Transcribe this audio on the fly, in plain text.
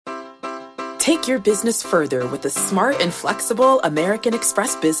Take your business further with the smart and flexible American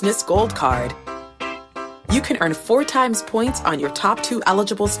Express Business Gold Card. You can earn 4 times points on your top 2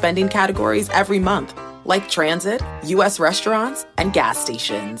 eligible spending categories every month, like transit, U.S. restaurants, and gas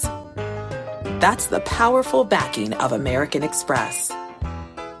stations. That's the powerful backing of American Express.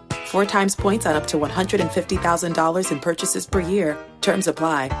 4 times points on up to $150,000 in purchases per year. Terms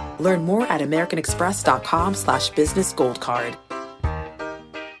apply. Learn more at americanexpress.com/businessgoldcard.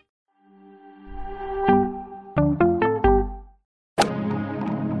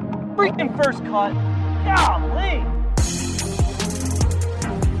 Freaking first cut. Golly.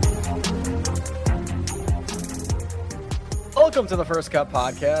 Welcome to the First Cut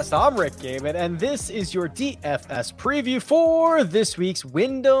Podcast. I'm Rick Gaiman, and this is your DFS preview for this week's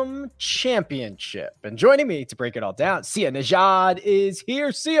Wyndham Championship. And joining me to break it all down, Sia Najad is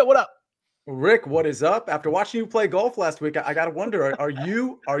here. Sia, what up? Rick, what is up? After watching you play golf last week, I got to wonder, are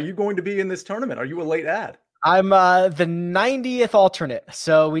you going to be in this tournament? Are you a late ad? I'm the 90th alternate,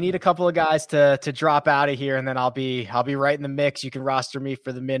 so we need a couple of guys to drop out of here, and then I'll be right in the mix. You can roster me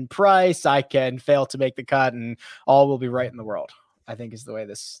for the min price. I can fail to make the cut, and all will be right in the world, I think, is the way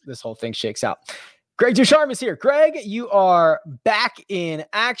this whole thing shakes out. Greg Ducharme is here. Greg, you are back in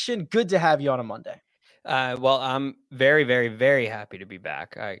action. Good to have you on a Monday. Well, I'm very, very, very happy to be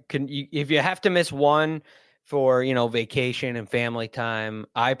back. If you have to miss one for, vacation and family time,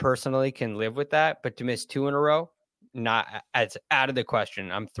 I personally can live with that, but to miss 2 in a row, it's out of the question.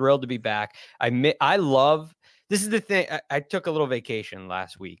 I'm thrilled to be back. I love, this is the thing. I took a little vacation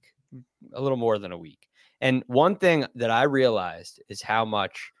last week, a little more than a week. And one thing that I realized is how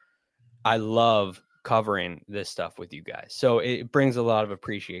much I love covering this stuff with you guys. So it brings a lot of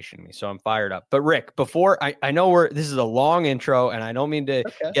appreciation to me. So I'm fired up. But Rick, before I know this is a long intro, and I don't mean to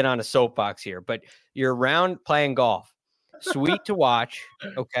get on a soapbox here, but you're around playing golf. Sweet to watch.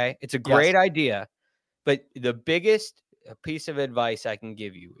 Okay. It's a great idea. But the biggest piece of advice I can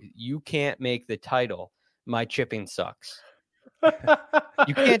give you, you can't make the title "My Chipping Sucks." You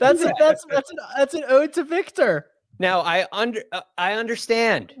can't. That's an ode to Victor. Now I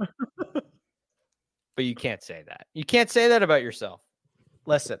understand. But you can't say that. You can't say that about yourself.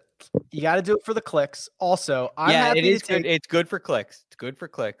 Listen, you got to do it for the clicks. Also, it's good for clicks. It's good for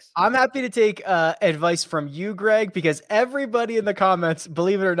clicks. I'm happy to take advice from you, Greg, because everybody in the comments,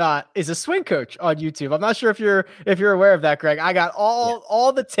 believe it or not, is a swing coach on YouTube. I'm not sure if you're aware of that, Greg. I got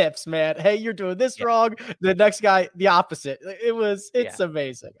all the tips, man. Hey, you're doing this wrong. The next guy, the opposite. It's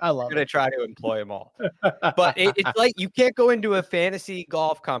amazing. I love it. I'm gonna try to employ them all. But it's like you can't go into a fantasy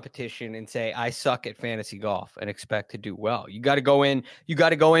golf competition and say I suck at fantasy golf and expect to do well. You got to go in. You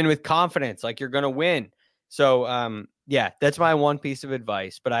got to go in with confidence, like you're going to win. So, that's my one piece of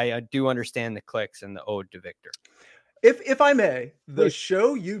advice, but I do understand the clicks and the ode to Victor. If I may, the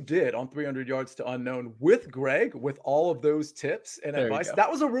show you did on 300 Yards to Unknown with Greg, with all of those tips and advice,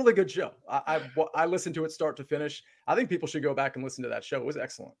 that was a really good show. I listened to it start to finish. I think people should go back and listen to that show. It was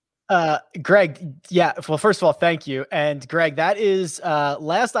excellent. Greg, well, first of all, thank you. And Greg, that is,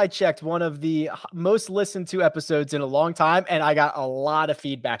 last I checked, one of the most listened to episodes in a long time. And I got a lot of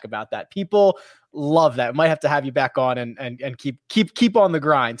feedback about that. People love that. Might have to have you back on and keep on the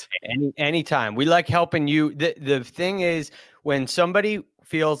grind. Anytime. We like helping you. The thing is, when somebody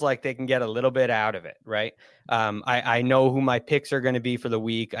feels like they can get a little bit out of it, right? I know who my picks are going to be for the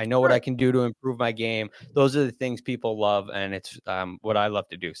week. I know what I can do to improve my game. Those are the things people love, and it's what I love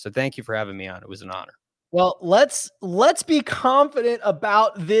to do. So thank you for having me on. It was an honor. Well, let's be confident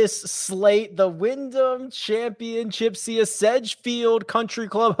about this slate. The Wyndham Championship, Sia Sedgefield Country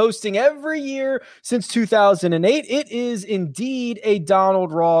Club hosting every year since 2008. It is indeed a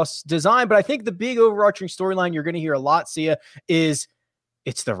Donald Ross design, but I think the big overarching storyline you're going to hear a lot, Sia, is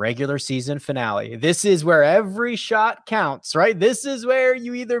it's the regular season finale. This is where every shot counts, right? This is where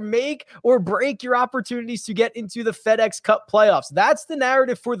you either make or break your opportunities to get into the FedEx Cup playoffs. That's the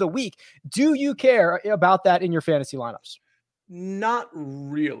narrative for the week. Do you care about that in your fantasy lineups? Not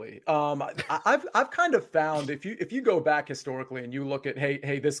really. I've kind of found if you go back historically and you look at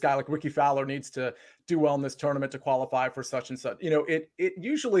hey this guy like Ricky Fowler needs to do well in this tournament to qualify for such and such. It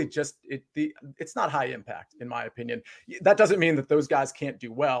usually it's not high impact in my opinion. That doesn't mean that those guys can't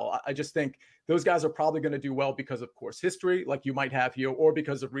do well. I just think those guys are probably going to do well because of course history, like you might have here, or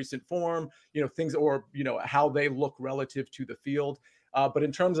because of recent form, things, or how they look relative to the field. But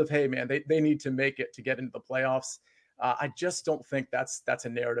in terms of hey man, they need to make it to get into the playoffs. I just don't think that's a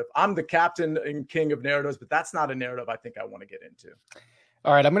narrative. I'm the captain and king of narratives, but that's not a narrative I think I want to get into.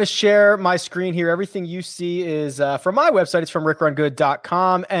 All right, I'm going to share my screen here. Everything you see is from my website. It's from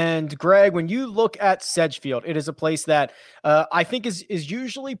rickrungood.com. And Greg, when you look at Sedgefield, it is a place that I think is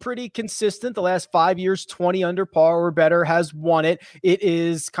usually pretty consistent. The last 5 years, 20 under par or better has won it. It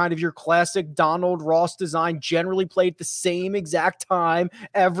is kind of your classic Donald Ross design, generally played the same exact time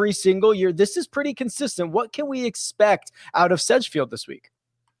every single year. This is pretty consistent. What can we expect out of Sedgefield this week?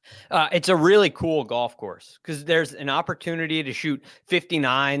 It's a really cool golf course because there's an opportunity to shoot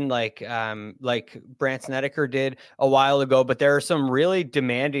 59 like Brant Snedeker did a while ago, but there are some really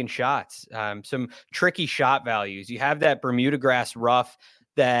demanding shots, some tricky shot values. You have that Bermuda grass rough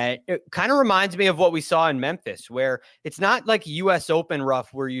that it kind of reminds me of what we saw in Memphis, where it's not like US Open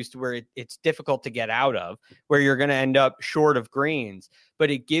rough we're used to, where it's difficult to get out of, where you're going to end up short of greens,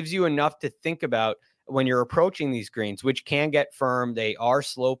 but it gives you enough to think about when you're approaching these greens, which can get firm. They are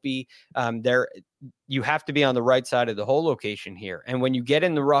slopey. You have to be on the right side of the hole location here. And when you get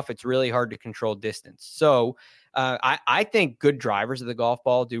in the rough, it's really hard to control distance. So I think good drivers of the golf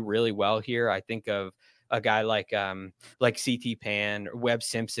ball do really well here. I think of a guy like CT Pan or Webb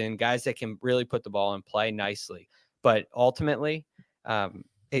Simpson, guys that can really put the ball in play nicely. But ultimately,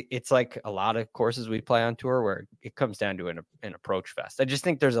 it's like a lot of courses we play on tour where it comes down to an approach fest. I just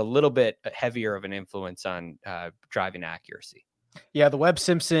think there's a little bit heavier of an influence on driving accuracy. Yeah, the Webb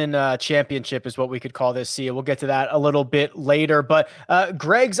Simpson championship is what we could call this. See, we'll get to that a little bit later. But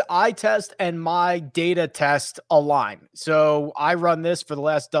Greg's eye test and my data test align. So I run this for the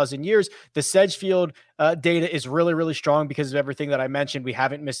last dozen years. The Sedgefield data is really, really strong because of everything that I mentioned. We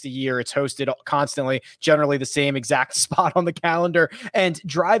haven't missed a year. It's hosted constantly, generally the same exact spot on the calendar. And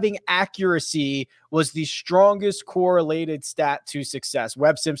driving accuracy was the strongest correlated stat to success.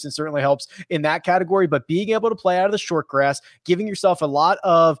 Webb Simpson certainly helps in that category, but being able to play out of the short grass, giving yourself a lot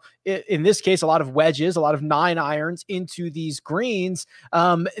of, in this case, a lot of wedges, a lot of 9 irons into these greens,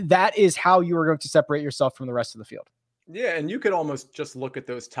 that is how you are going to separate yourself from the rest of the field. Yeah, and you could almost just look at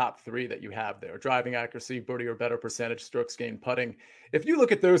those top 3 that you have there: driving accuracy, birdie or better percentage, strokes gained, putting. If you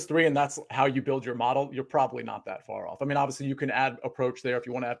look at those 3 and that's how you build your model, you're probably not that far off. I mean, obviously you can add approach there. If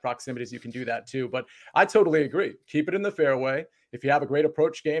you want to add proximities, you can do that too. But I totally agree. Keep it in the fairway. If you have a great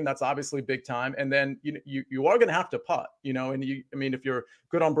approach game, that's obviously big time. And then you are going to have to putt, and if you're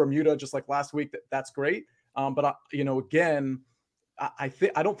good on Bermuda, just like last week, that's great. But again,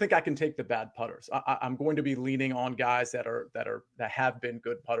 I don't think I can take the bad putters. I'm going to be leaning on guys that have been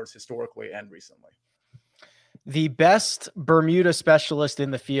good putters historically and recently. The best Bermuda specialist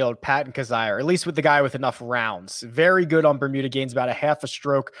in the field, Patton Kizzire, at least with the guy with enough rounds. Very good on Bermuda, gains about a half a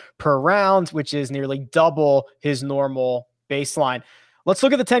stroke per round, which is nearly double his normal baseline. Let's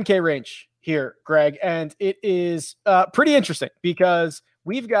look at the 10K range here, Greg. And it is pretty interesting because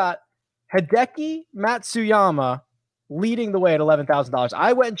we've got Hideki Matsuyama leading the way at $11,000.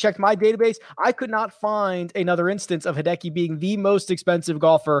 I went and checked my database. I could not find another instance of Hideki being the most expensive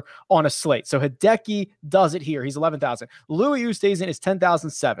golfer on a slate. So Hideki does it here. He's $11,000. Louis Oosthuizen is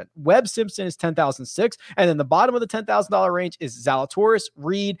 $10,007. Webb Simpson is $10,006. And then the bottom of the $10,000 range is Zalatoris,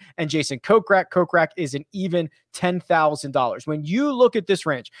 Reed, and Jason Kokrak. Kokrak is an even $10,000. When you look at this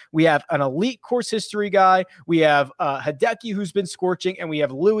range, we have an elite course history guy. We have Hideki, who's been scorching, and we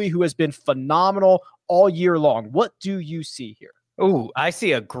have Louis, who has been phenomenal all year long. What do you see here? Oh, I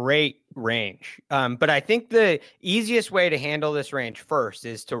see a great range. But I think the easiest way to handle this range first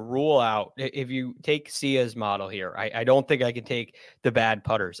is to rule out, if you take Sia's model here, I don't think I can take the bad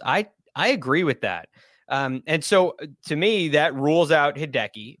putters. I agree with that. And so to me, that rules out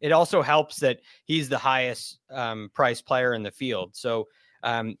Hideki. It also helps that he's the highest price player in the field. So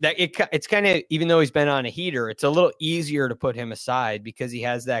it's kind of, even though he's been on a heater, it's a little easier to put him aside because he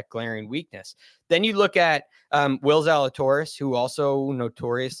has that glaring weakness. Then you look at Will Zalatoris, who also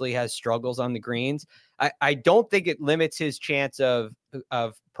notoriously has struggles on the greens. I don't think it limits his chance of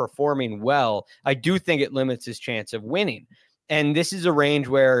performing well. I do think it limits his chance of winning. And this is a range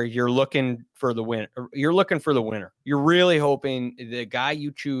where you're looking for the win. You're looking for the winner. You're really hoping the guy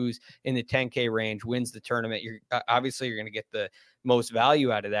you choose in the 10K range wins the tournament. You're going to get the most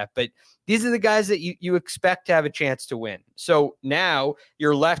value out of that. But these are the guys that you expect to have a chance to win. So now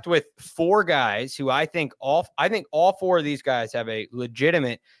you're left with 4 guys who I think all 4 of these guys have a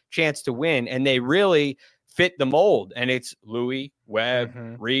legitimate chance to win, and they really fit the mold. And it's Louis,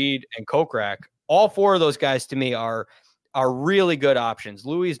 Webb, Reed, and Kokrak. All 4 of those guys to me are really good options.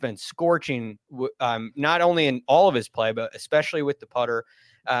 Louis has been scorching, not only in all of his play, but especially with the putter.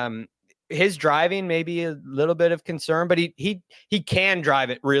 His driving may be a little bit of concern, but he can drive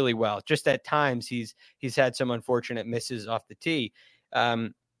it really well. Just at times he's had some unfortunate misses off the tee.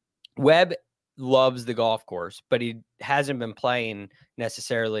 Webb loves the golf course, but he hasn't been playing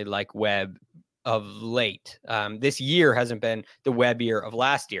necessarily like Webb of late. This year hasn't been the Webb year of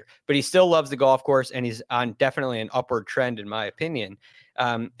last year, but he still loves the golf course, and he's on definitely an upward trend, in my opinion.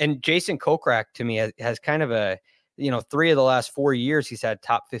 And Jason Kokrak, to me, has kind of a, 3 of the last 4 years, he's had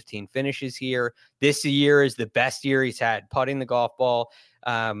top 15 finishes here. This year is the best year he's had putting the golf ball.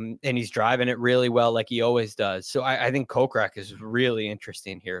 And he's driving it really well, like he always does. So I think Kokrak is really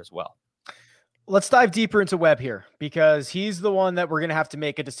interesting here as well. Let's dive deeper into Webb here, because he's the one that we're going to have to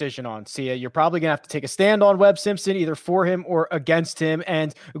make a decision on. Sia, you're probably going to have to take a stand on Webb Simpson, either for him or against him.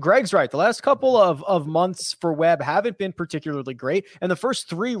 And Greg's right. The last couple of months for Webb haven't been particularly great. And the first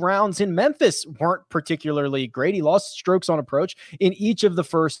 3 rounds in Memphis weren't particularly great. He lost strokes on approach in each of the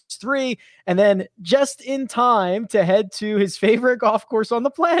first 3. And then just in time to head to his favorite golf course on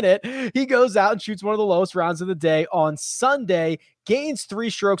the planet, he goes out and shoots one of the lowest rounds of the day on Sunday, gains 3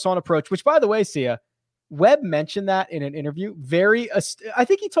 strokes on approach, which, by the way, Sia, Webb mentioned that in an interview. I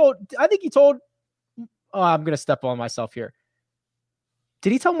think he told, I'm going to step on myself here.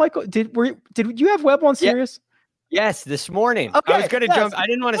 Did he tell Michael, did you have Webb on Sirius? Yes, this morning. Okay, I was going to jump. I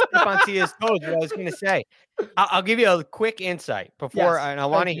didn't want to step on Sia's toes, but I was going to say, I'll give you a quick insight before, and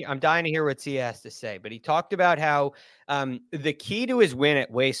I'm dying to hear what Sia has to say, but he talked about how the key to his win at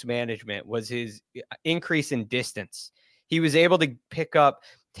Waste Management was his increase in distance. He was able to pick up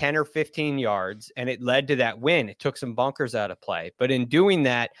 10 or 15 yards, and it led to that win. It took some bunkers out of play. But in doing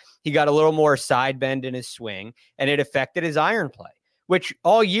that, he got a little more side bend in his swing, and it affected his iron play, which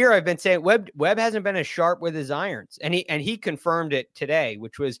all year I've been saying Webb hasn't been as sharp with his irons. And he confirmed it today,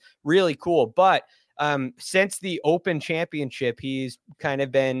 which was really cool. But since the Open Championship, he's kind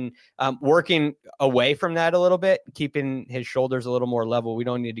of been working away from that a little bit, keeping his shoulders a little more level. We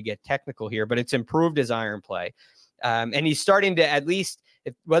don't need to get technical here, but it's improved his iron play. And he's starting to, at least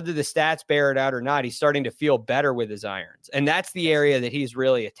whether the stats bear it out or not, he's starting to feel better with his irons. And that's the area that he's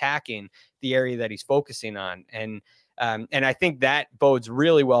really attacking, the area that he's focusing on. And I think that bodes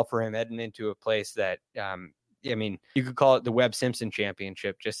really well for him heading into a place that, you could call it the Webb Simpson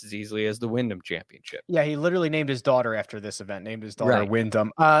Championship just as easily as the Wyndham Championship. Yeah, he literally named his daughter after this event,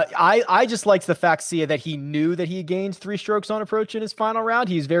 Wyndham. I just liked the fact, Sia, that he knew that he gained 3 strokes on approach in his final round.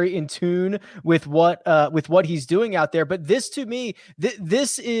 He's very in tune with what he's doing out there. But this, to me,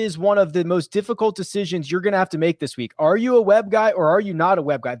 this is one of the most difficult decisions you're going to have to make this week. Are you a Webb guy or are you not a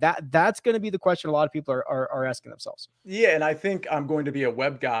Webb guy? That's going to be the question a lot of people are asking themselves. Yeah, and I think I'm going to be a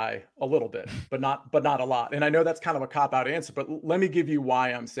Webb guy a little bit, but not a lot. And I know that's kind of a cop-out answer, but let me give you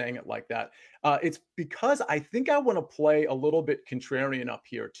why I'm saying it like that. It's because I think I want to play a little bit contrarian up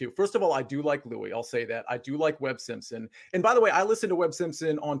here too. First of all, I do like Louis. I'll say that. I do like Webb Simpson. And by the way, I listened to Webb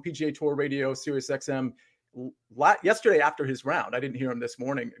Simpson on PGA Tour Radio, Sirius XM, yesterday after his round. I didn't hear him this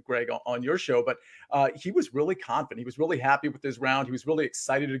morning, Greg, on your show, but he was really confident. He was really happy with his round. He was really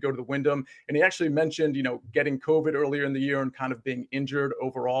excited to go to the Wyndham. And he actually mentioned, getting COVID earlier in the year and kind of being injured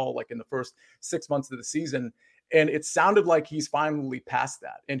overall, like in the first 6 months of the season. And it sounded like he's finally past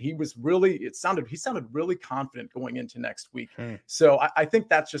that. And he sounded really confident going into next week. So I think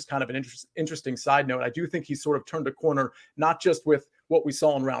that's just kind of an interesting side note. I do think he sort of turned a corner, not just with what we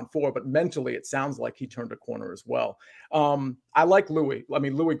saw in round 4, but mentally it sounds like he turned a corner as well. I like Louis. I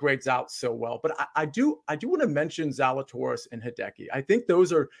mean, Louis grades out so well, but I do want to mention Zalatoris and Hideki. I think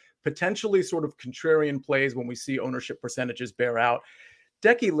those are potentially sort of contrarian plays when we see ownership percentages bear out.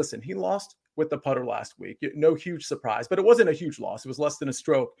 Hideki, listen, he lost with the putter last week. No huge surprise, but it wasn't a huge loss. It was less than a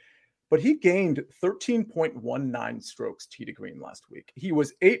stroke, but he gained 13.19 strokes tee to green last week. He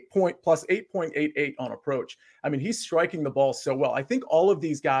was plus 8.88 on approach. I mean, he's striking the ball so well. I think all of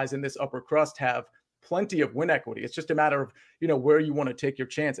these guys in this upper crust have plenty of win equity. It's just a matter of, where you want to take your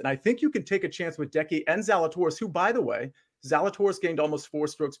chance. And I think you can take a chance with Hideki and Zalatoris, who, by the way, Zalatoris gained almost 4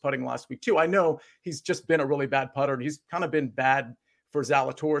 strokes putting last week too. I know he's just been a really bad putter, and he's kind of been bad for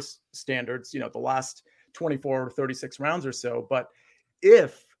Zalatoris standards, the last 24 or 36 rounds or so. But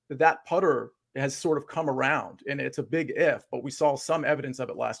if that putter has sort of come around, and it's a big if, but we saw some evidence of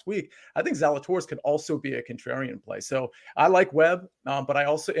it last week, I think Zalatoris could also be a contrarian play. So I like Webb, but I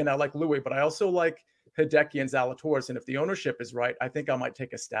like Louis, but I also like Hideki and Zalatoris. And if the ownership is right, I think I might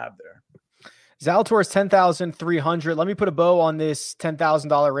take a stab there. Zalatoris 10,300. Let me put a bow on this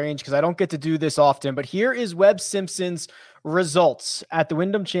 $10,000 range because I don't get to do this often. But here is Webb Simpson's results at the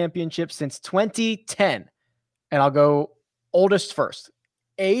Wyndham Championship since 2010. And I'll go oldest first.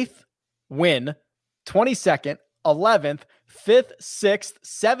 8th win, 22nd, 11th, 5th, 6th,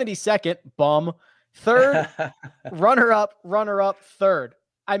 72nd, bum, 3rd, runner up, 3rd.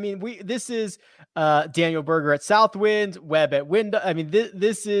 I mean, this is Daniel Berger at Southwind, Webb at Wyndham. I mean,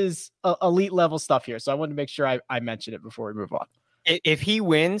 this is elite level stuff here. So I wanted to make sure I mentioned it before we move on. If he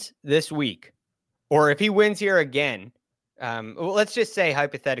wins this week, or if he wins here again, well, let's just say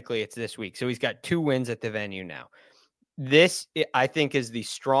hypothetically it's this week. So he's got 2 wins at the venue now. This, I think, is the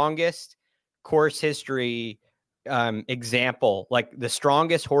strongest course history example, like the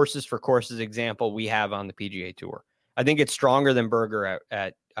strongest horses for courses example we have on the PGA Tour. I think it's stronger than Berger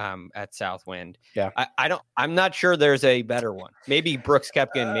at Southwind. Yeah. I'm not sure there's a better one. Maybe Brooks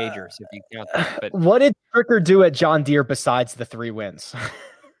Koepka in majors if you count that. But what did Stricker do at John Deere besides the 3 wins?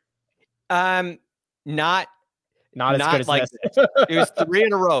 Not as good as like this. It was 3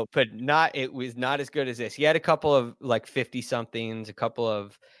 in a row, but it was not as good as this. He had a couple of like 50 somethings, a couple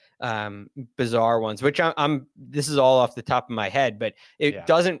of bizarre ones, which this is all off the top of my head, but it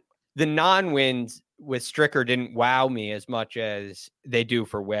doesn't, the non-wins with Stricker didn't wow me as much as they do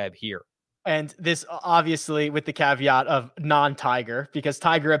for Webb here. And this obviously with the caveat of non-Tiger, because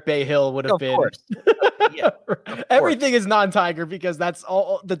Tiger at Bay Hill would have been. Yeah, everything is non-Tiger because that's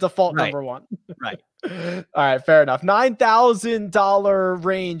all the default number one. Right. All right, fair enough. $9,000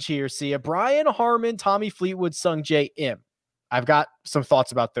 range here. See Brian Harman, Tommy Fleetwood, Sung Jae Im. I've got some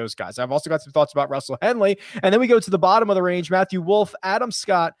thoughts about those guys. I've also got some thoughts about Russell Henley. And then we go to the bottom of the range. Matthew Wolff, Adam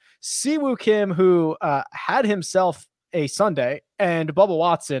Scott, Siwoo Kim, who had himself a Sunday, and Bubba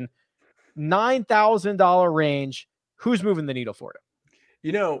Watson. $9,000 range. Who's moving the needle for you?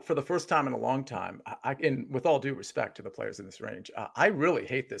 You know, for the first time in a long time, and with all due respect to the players in this range, I really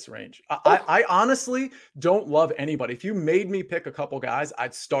hate this range. I honestly don't love anybody. If you made me pick a couple guys,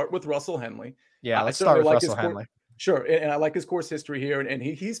 I'd start with Russell Henley. Yeah, let's start with Russell Henley. Sure. And I like his course history here. And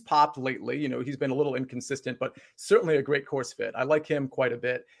he's popped lately. You know, he's been a little inconsistent, but certainly a great course fit. I like him quite a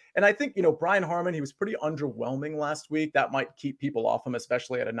bit. And I think, you know, Brian Harman, he was pretty underwhelming last week. That might keep people off him,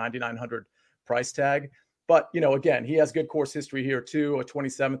 especially at a 9,900 price tag. But, you know, again, he has good course history here too, a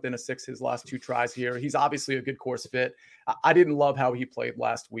 27th and a 6th his last 2 tries here. He's obviously a good course fit. I didn't love how he played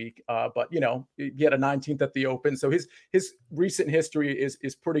last week, but, you know, he had a 19th at the Open. So his recent history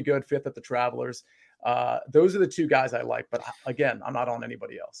is pretty good, 5th at the Travelers. Those are the 2 guys I like, but again, I'm not on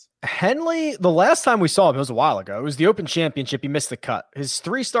anybody else. Henley, the last time we saw him, it was a while ago. It was the Open Championship. He missed the cut. His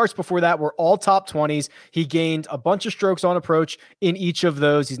 3 starts before that were all top 20s. He gained a bunch of strokes on approach in each of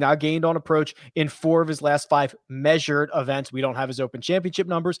those. He's now gained on approach in 4 of his last 5 measured events. We don't have his Open Championship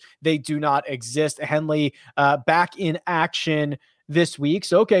numbers. They do not exist. Henley back in action this week.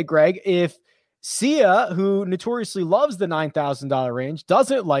 So, okay, Greg, if Sia, who notoriously loves the $9,000 range,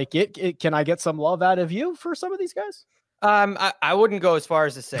 doesn't like it. Can I get some love out of you for some of these guys? I wouldn't go as far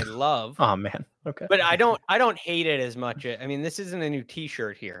as to say love. Oh man. Okay. But I don't hate it as much. I mean, this isn't a new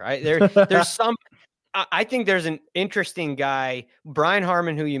t-shirt here. There's some, I think there's an interesting guy, Brian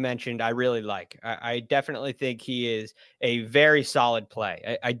Harman, who you mentioned, I really like. I definitely think he is a very solid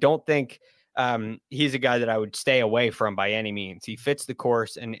play. I don't think he's a guy that I would stay away from by any means. He fits the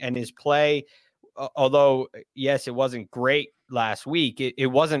course and his play, although, yes, it wasn't great last week, it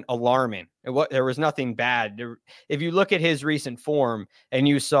wasn't alarming. There was nothing bad. If you look at his recent form and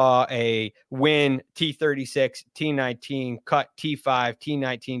you saw a win T36, T19, cut T5,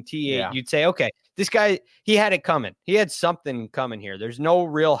 T19, T8, you'd say, okay, this guy, he had it coming. He had something coming here. There's no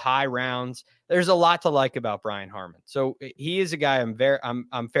real high rounds. There's a lot to like about Brian Harman. So he is a guy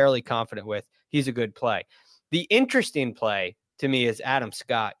I'm fairly confident with. He's a good play. The interesting play to me is Adam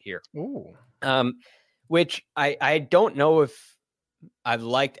Scott here. Ooh. Which I don't know if I've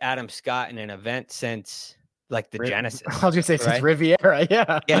liked Adam Scott in an event since like the Genesis. I was going to say since Riviera.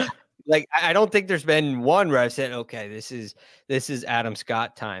 Yeah. Like, I don't think there's been one where I've said, okay, this is Adam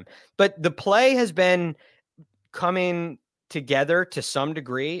Scott time. But the play has been coming together to some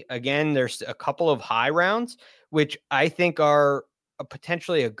degree. Again, there's a couple of high rounds, which I think are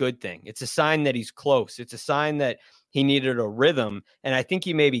potentially a good thing. It's a sign that he's close. It's a sign that he needed a rhythm. And I think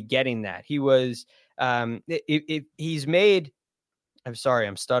he may be getting that. He was, he's made, I'm sorry,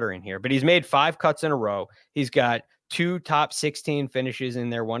 I'm stuttering here, but he's made 5 cuts in a row. He's got 2 top 16 finishes in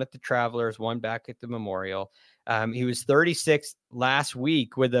there, one at the Travelers, one back at the Memorial. He was 36th last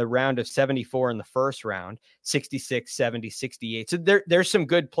week with a round of 74 in the first round, 66, 70, 68. So there's some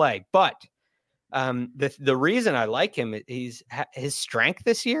good play, but the reason I like him is his strength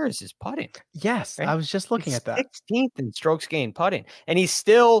this year is his putting. Yes, right? I was just looking at that. 16th in strokes gained putting, and he's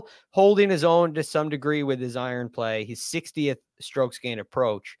still holding his own to some degree with his iron play. His 60th strokes gained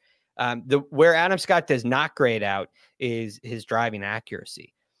approach. Where Adam Scott does not grade out is his driving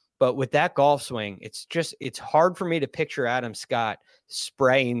accuracy. But with that golf swing, it's hard for me to picture Adam Scott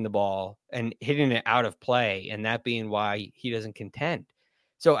spraying the ball and hitting it out of play, and that being why he doesn't contend.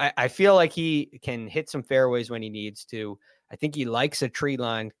 So I feel like he can hit some fairways when he needs to. I think he likes a tree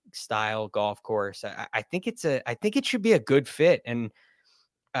line style golf course. I think it should be a good fit. And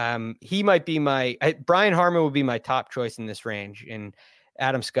he might be Brian Harman would be my top choice in this range, and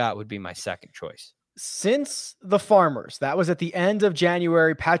Adam Scott would be my second choice. Since the Farmers, that was at the end of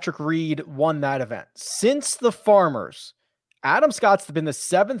January, Patrick Reed won that event. Since the Farmers, Adam Scott's been the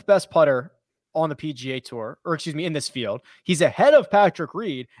 7th best putter on the PGA Tour, or excuse me, in this field. He's ahead of Patrick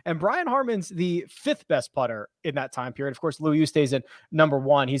Reed, and Brian Harman's the 5th best putter in that time period. Of course, Louis Oosthuizen is number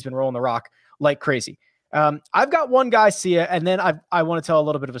 1. He's been rolling the rock like crazy. I've got one guy, Sia, and then I want to tell a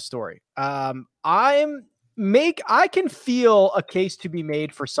little bit of a story. I can feel a case to be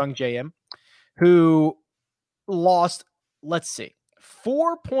made for Sung Jae Im, who lost, let's see,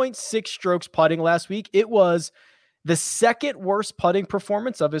 4.6 strokes putting last week. It was the second worst putting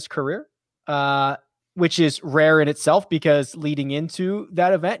performance of his career, which is rare in itself because leading into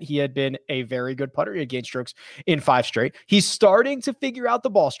that event, he had been a very good putter. He had gained strokes in 5 straight. He's starting to figure out the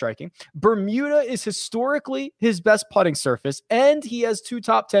ball striking. Bermuda is historically his best putting surface, and he has 2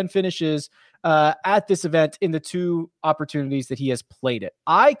 top 10 finishes at this event in the 2 opportunities that he has played it.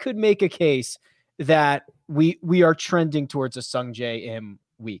 I could make a case that we are trending towards a Sung Jae Im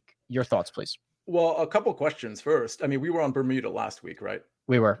week. Your thoughts, please. Well, a couple questions first. I mean, we were on Bermuda last week, right?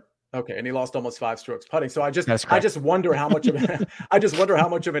 We were. Okay, and he lost almost 5 strokes putting. So I just wonder how much of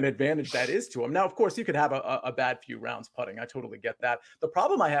an advantage that is to him. Now, of course, you could have a bad few rounds putting. I totally get that. The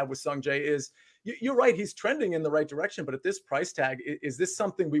problem I have with Sung Jae is you're right. He's trending in the right direction, but at this price tag, is this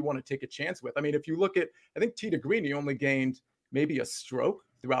something we want to take a chance with? I mean, if you look at, I think T to Green, he only gained maybe a stroke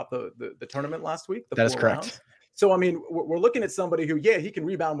throughout the tournament last week. That is correct. Rounds. So, I mean, we're looking at somebody who, yeah, he can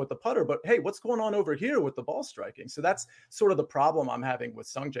rebound with the putter, but hey, what's going on over here with the ball striking? So that's sort of the problem I'm having with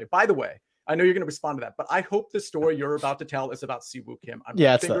Sung Jae. By the way, I know you're going to respond to that, but I hope the story you're about to tell is about Siwoo Kim.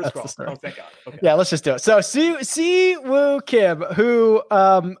 That's fingers the story. Oh, thank God. Okay. Yeah, let's just do it. So Siwoo Kim, who,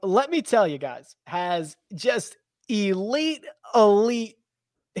 let me tell you guys, has just elite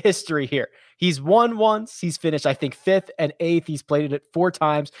history here. He's won once. He's finished, I think, 5th and 8th. He's played it 4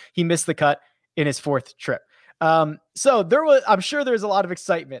 times. He missed the cut in his 4th trip. So I'm sure there's a lot of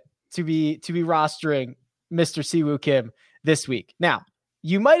excitement to be rostering Mr. Siwoo Kim this week. Now,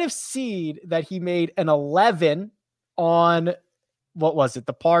 you might have seen that he made an 11 on, what was it?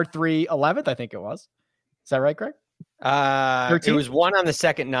 The par 3 11th, I think it was. Is that right, Greg? 13? It was 1 on the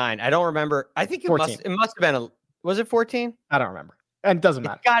second 9. I don't remember. I think it must have been was it 14? I don't remember. And it doesn't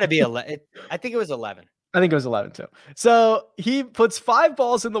matter. It's got to be 11. I think it was 11. I think it was 11 too. So he puts 5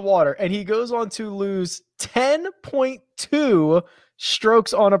 balls in the water and he goes on to lose 10.2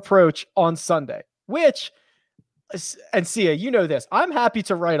 strokes on approach on Sunday, which, and Sia, you know this, I'm happy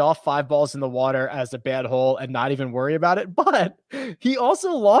to write off 5 balls in the water as a bad hole and not even worry about it. But he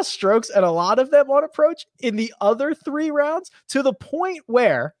also lost strokes and a lot of them on approach in the other 3 rounds to the point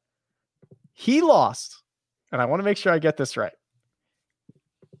where he lost, and I want to make sure I get this right,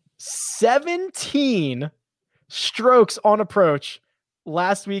 17 strokes on approach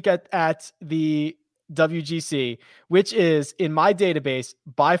last week at the WGC, which is in my database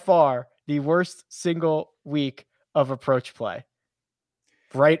by far the worst single week of approach play.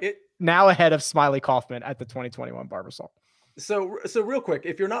 Now ahead of Smiley Kaufman at the 2021 Barbasol. So real quick,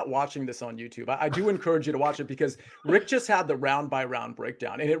 if you're not watching this on YouTube, I do encourage you to watch it because Rick just had the round by round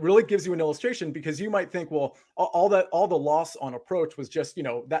breakdown, and it really gives you an illustration because you might think, well, all the loss on approach was just,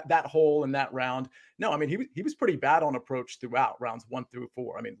 that hole in that round. No, I mean, he was pretty bad on approach throughout rounds 1 through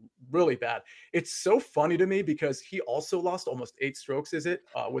 4. I mean, really bad. It's so funny to me because he also lost almost 8 strokes,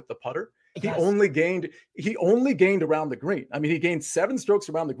 with the putter. He only gained around the green. I mean, he gained 7 strokes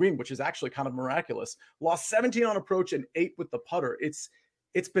around the green, which is actually kind of miraculous. Lost 17 on approach and 8 with the putter. It's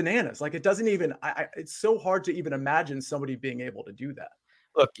bananas. Like, it doesn't even, it's so hard to even imagine somebody being able to do that.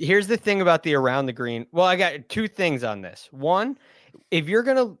 Look, here's the thing about the around the green. Well, I got 2 things on this. One, if you're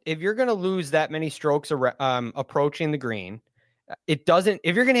gonna lose that many strokes approaching the green, it doesn't.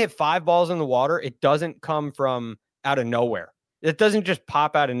 If you're gonna hit 5 balls in the water, it doesn't come from out of nowhere. It doesn't just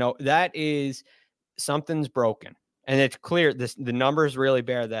pop out of nowhere. That is, something's broken. And it's clear the numbers really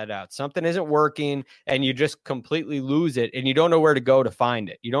bear that out. Something isn't working and you just completely lose it and you don't know where to go to find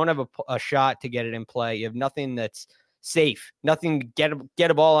it. You don't have a shot to get it in play. You have nothing that's safe, nothing to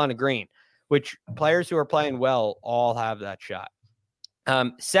get a ball on a green, which players who are playing well all have that shot.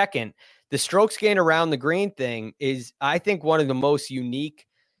 Second, the strokes gained around the green thing is, I think, one of the most unique.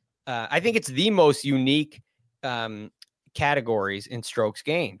 I think it's the most unique categories in strokes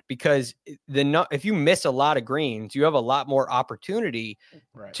gained, because if you miss a lot of greens, you have a lot more opportunity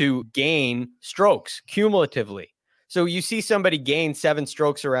to gain strokes cumulatively. So you see somebody gain 7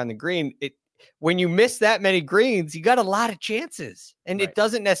 strokes around the green. When you miss that many greens, you got a lot of chances. And It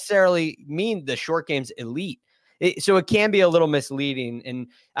doesn't necessarily mean the short game's elite. So it can be a little misleading. And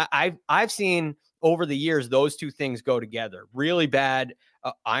I've seen over the years, those two things go together. Really bad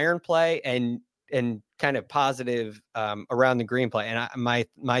iron play and kind of positive around the green play. And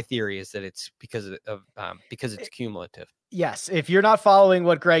my theory is that it's because it's cumulative. Yes. If you're not following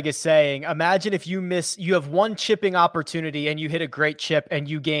what Greg is saying, imagine if you have one chipping opportunity and you hit a great chip and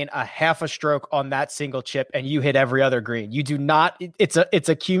you gain a half a stroke on that single chip and you hit every other green. You do not, it's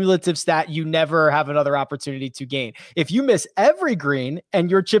a cumulative stat. You never have another opportunity to gain. If you miss every green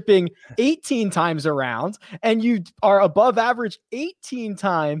and you're chipping 18 times around and you are above average 18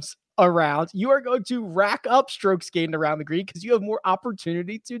 times around, you are going to rack up strokes gained around the green because you have more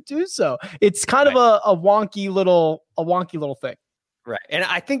opportunity to do so. It's kind of a wonky little thing. Right. And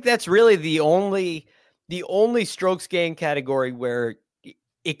I think that's really the only strokes gain category where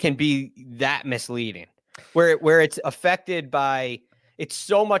it can be that misleading, where it's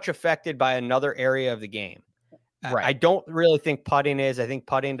so much affected by another area of the game. Right. I don't really think putting is. I think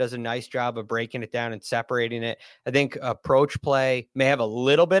putting does a nice job of breaking it down and separating it. I think approach play may have a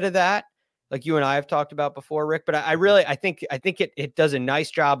little bit of that, like you and I have talked about before, Rick. But I think it does a nice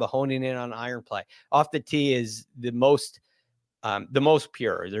job of honing in on iron play. Off the tee is the most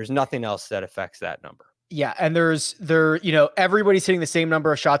pure. There's nothing else that affects that number. Yeah, and everybody's hitting the same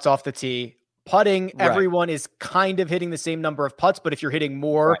number of shots off the tee. Putting, everyone is kind of hitting the same number of putts, but if you're hitting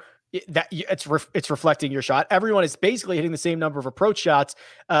more. It's reflecting your shot. Everyone is basically hitting the same number of approach shots,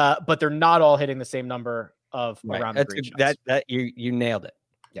 but they're not all hitting the same number of around the green shots. That you nailed it.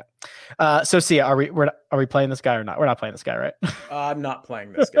 Yeah. So Sia, are we playing this guy or not? We're not playing this guy, right? I'm not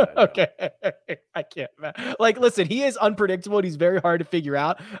playing this guy. No. Okay. I can't, man. Listen, he is unpredictable and he's very hard to figure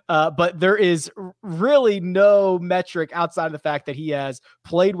out. But there is really no metric outside of the fact that he has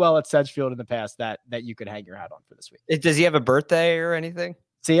played well at Sedgefield in the past that you could hang your hat on for this week. Does he have a birthday or anything?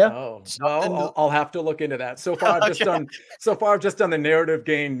 Sia? Oh, well, I'll have to look into that. So far, I've just done the narrative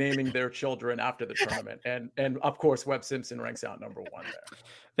game naming their children after the tournament, and of course, Webb Simpson ranks out number 1 there.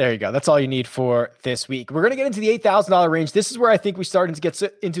 There you go. That's all you need for this week. We're going to get into the $8,000 range. This is where I think we started to get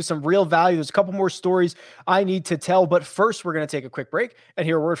into some real value. There's a couple more stories I need to tell, but first, we're going to take a quick break and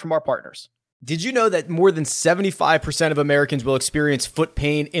hear a word from our partners. Did you know that more than 75% of Americans will experience foot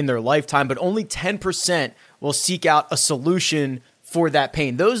pain in their lifetime, but only 10% will seek out a solution for that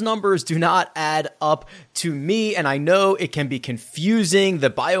pain? Those numbers do not add up to me, and I know it can be confusing, the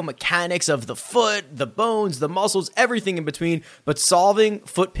biomechanics of the foot, the bones, the muscles, everything in between, but solving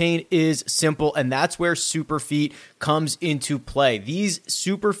foot pain is simple, and that's where Superfeet comes into play. These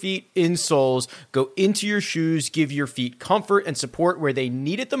Superfeet insoles go into your shoes, give your feet comfort and support where they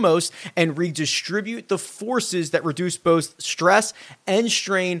need it the most, and redistribute the forces that reduce both stress and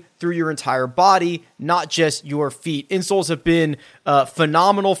strain through your entire body, not just your feet. Insoles have been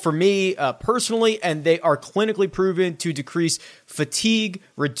phenomenal for me personally, and they are clinically proven to decrease fatigue,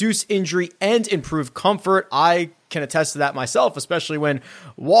 reduce injury, and improve comfort. I can attest to that myself, especially when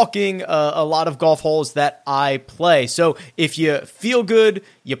walking a lot of golf holes that I play. So if you feel good,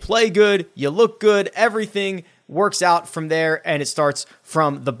 you play good, you look good, everything works out from there, and it starts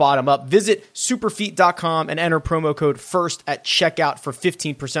from the bottom up. Visit superfeet.com and enter promo code FIRST at checkout for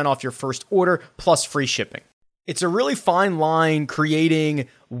 15% off your first order plus free shipping. It's a really fine line creating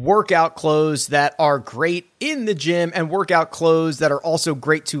workout clothes that are great in the gym and workout clothes that are also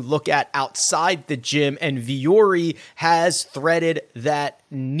great to look at outside the gym. And Viore has threaded that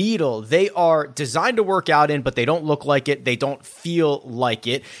needle. They are designed to work out in, but they don't look like it. They don't feel like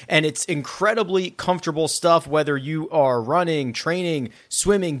it. And it's incredibly comfortable stuff, whether you are running, training,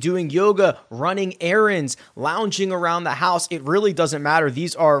 swimming, doing yoga, running errands, lounging around the house. It really doesn't matter.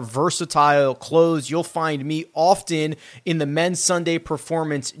 These are versatile clothes. You'll find me often in the men's Sunday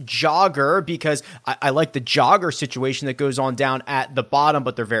Performance jogger because I like the jogger situation that goes on down at the bottom,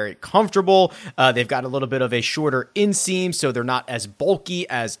 but they're very comfortable. They've got a little bit of a shorter inseam, so they're not as bulky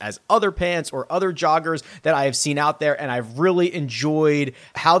as other pants or other joggers that I have seen out there, and I've really enjoyed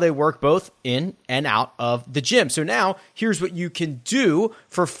how they work both in and out of the gym. So now here's what you can do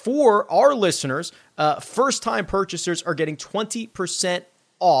for our listeners. First-time purchasers are getting 20%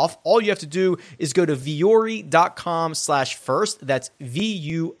 off. All you have to do is go to viore.com/first. That's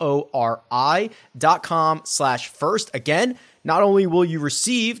VUORI.com/first. Again, not only will you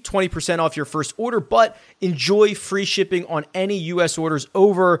receive 20% off your first order, but enjoy free shipping on any U.S. orders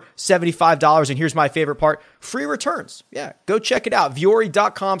over $75. And here's my favorite part, free returns. Yeah, go check it out.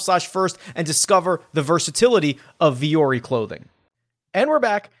 Viore.com/first and discover the versatility of Viore clothing. And we're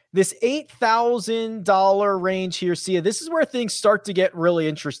back. This $8,000 range here, Sia, this is where things start to get really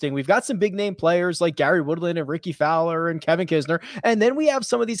interesting. We've got some big name players like Gary Woodland and Ricky Fowler and Kevin Kisner. And then we have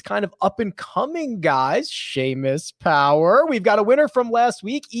some of these kind of up and coming guys, Seamus Power. We've got a winner from last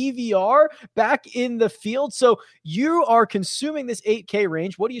week, EVR, back in the field. So you are consuming this 8K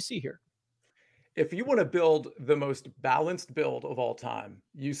range. What do you see here? If you want to build the most balanced build of all time,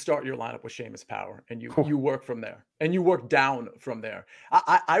 you start your lineup with Seamus Power and you work from there and you work down from there.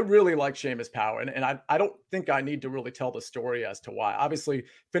 I really like Seamus Power and I don't think I need to really tell the story as to why. Obviously,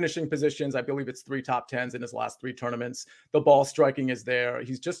 finishing positions, I believe it's 3 top 10s in his last 3 tournaments. The ball striking is there.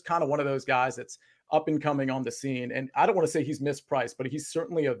 He's just kind of one of those guys that's up and coming on the scene. And I don't want to say he's mispriced, but he's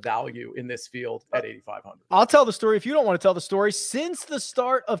certainly of value in this field at 8,500. I'll tell the story if you don't want to tell the story. Since the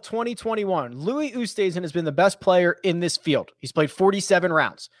start of 2021, Louis Oosthuizen has been the best player in this field. He's played 47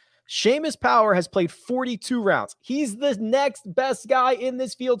 rounds. Seamus Power has played 42 rounds. He's the next best guy in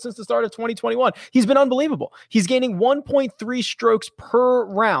this field since the start of 2021. He's been unbelievable. He's gaining 1.3 strokes per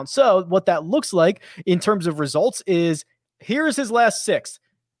round. So what that looks like in terms of results is here's his last 6.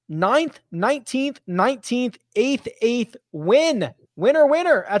 9th, 19th, 19th, 8th win.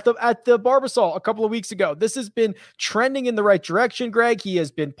 Winner at the Barbasol a couple of weeks ago. This has been trending in the right direction, Greg. He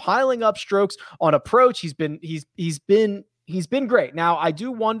has been piling up strokes on approach. He's been great. Now, I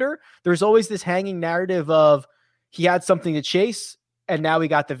do wonder, there's always this hanging narrative of he had something to chase and now he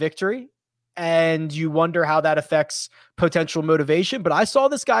got the victory. And you wonder how that affects potential motivation. But I saw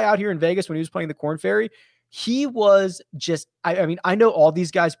this guy out here in Vegas when he was playing the Corn Ferry. He was just, I mean, I know all these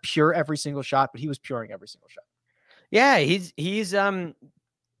guys pure every single shot, but he was puring every single shot. Yeah, he's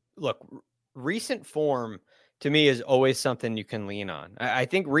look, recent form to me is always something you can lean on. I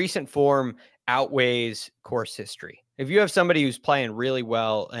think recent form outweighs course history. If you have somebody who's playing really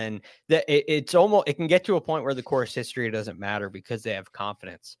well and that it can get to a point where the course history doesn't matter because they have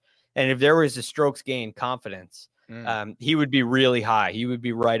confidence. And if there was a strokes gain confidence, he would be really high. He would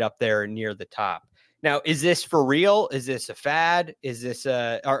be right up there near the top. Now, is this for real? Is this a fad? Is this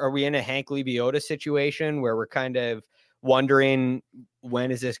are we in a Hank Lebioda situation where we're kind of wondering when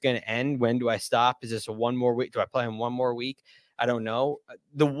is this going to end? When do I stop? Is this a one more week? Do I play him one more week? I don't know.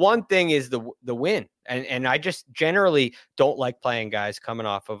 The one thing is the win, and I just generally don't like playing guys coming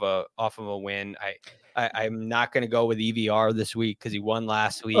off of a win. I'm not going to go with EVR this week because he won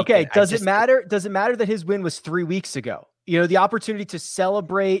last week. Okay, does it matter? Does it matter that his win was 3 weeks ago? You know, the opportunity to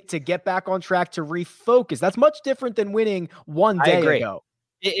celebrate, to get back on track, to refocus. That's much different than winning one day ago.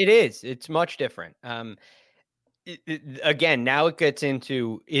 It is. It's much different. Again, now it gets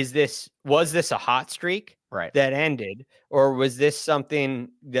into, was this a hot streak that ended, or was this something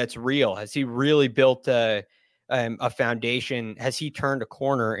that's real? Has he really built a foundation? Has he turned a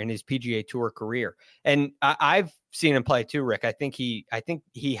corner in his PGA Tour career? And I've seen him play too, Rick. I think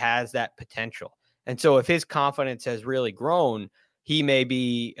he has that potential. And so if his confidence has really grown, he may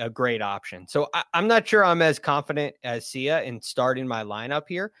be a great option. So I'm not sure I'm as confident as Sia in starting my lineup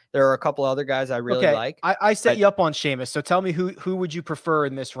here. There are a couple other guys I really like. I set you up on Seamus. So tell me who would you prefer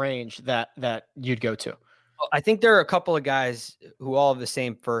in this range that you'd go to? I think there are a couple of guys who all have the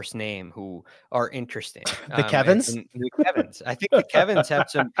same first name who are interesting. The Kevins? The Kevins. I think the Kevins have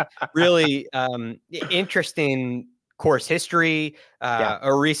some really interesting course history,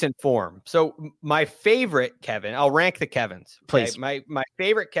 a recent form. So my favorite Kevin, I'll rank the Kevins. Okay? Please. My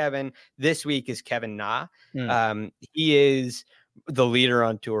favorite Kevin this week is Kevin Na. He is the leader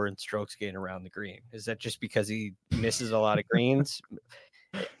on tour in strokes gained around the green. Is that just because he misses a lot of greens?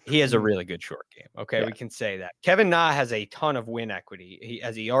 He has a really good short game. Okay, we can say that. Kevin Na has a ton of win equity.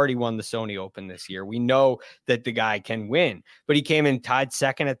 He already won the Sony Open this year. We know that the guy can win, but he came in tied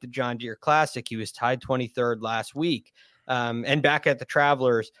second at the John Deere Classic. He was tied 23rd last week. And back at the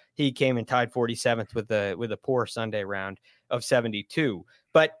Travelers, he came in tied 47th with a poor Sunday round of 72.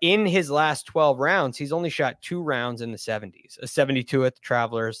 But in his last 12 rounds, he's only shot 2 rounds in the 70s, a 72 at the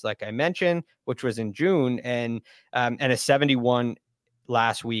Travelers, like I mentioned, which was in June, and a 71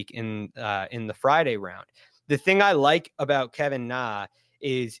 last week in the Friday round. The thing I like about Kevin Na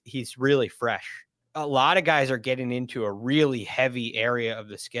is he's really fresh. A lot of guys are getting into a really heavy area of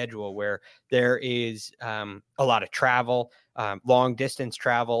the schedule where there is a lot of travel, long distance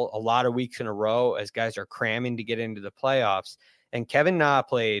travel, a lot of weeks in a row as guys are cramming to get into the playoffs. And Kevin Na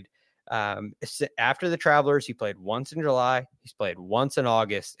played after the Travelers. He played once in July. He's played once in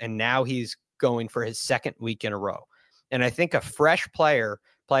August. And now he's going for his second week in a row. And I think a fresh player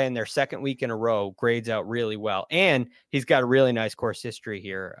playing their second week in a row grades out really well. And he's got a really nice course history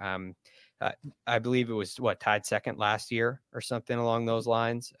here. I believe it was tied second last year or something along those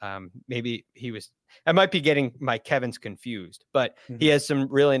lines. Maybe I might be getting my Kevin's confused, but he has some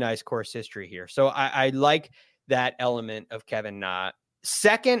really nice course history here. So I like that element of Kevin Na.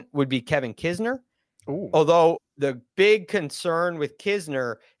 Second would be Kevin Kisner. Ooh. Although the big concern with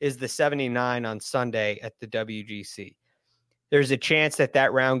Kisner is the 79 on Sunday at the WGC. There's a chance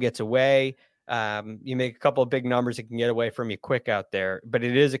that round gets away. You make a couple of big numbers, it can get away from you quick out there, but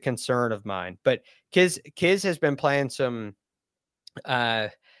it is a concern of mine. But Kiz has been playing some,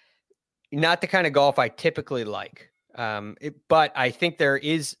 not the kind of golf I typically like. But I think there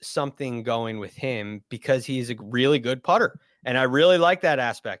is something going with him because he's a really good putter. And I really like that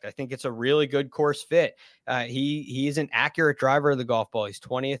aspect. I think it's a really good course fit. He is an accurate driver of the golf ball. He's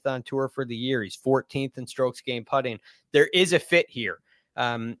 20th on tour for the year. He's 14th in strokes gained putting. There is a fit here.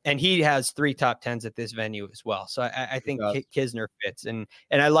 And he has 3 top 10s at this venue as well. So I think Kisner fits. And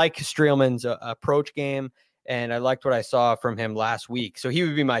I like Streelman's approach game. And I liked what I saw from him last week. So he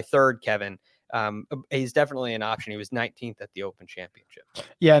would be my third, Kevin. He's definitely an option. He was 19th at the Open Championship.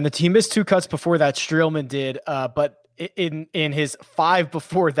 Yeah, and the team missed 2 cuts before that. Streelman did, but in his 5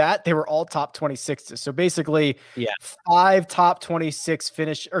 before that, they were all top 26s. So basically, 5 top 26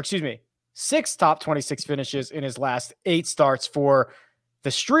 finish, or excuse me, 6 top 26 finishes in his last 8 starts for the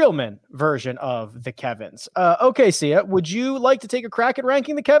Streelman version of the Kevins. Okay, Sia, would you like to take a crack at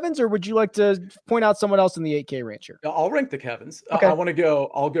ranking the Kevins, or would you like to point out someone else in the 8K range here? I'll rank the Kevins. Okay. I'll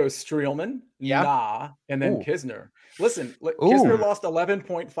go Streelman, Na, and then Kisner. Listen, Kisner lost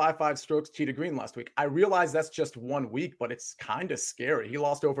 11.55 strokes tee to green last week. I realize that's just 1 week, but it's kind of scary. He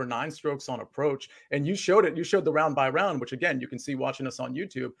lost over 9 strokes on approach, and you showed it. You showed the round by round, which again, you can see watching us on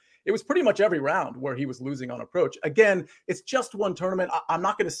YouTube. It was pretty much every round where he was losing on approach. Again, it's just one tournament. I'm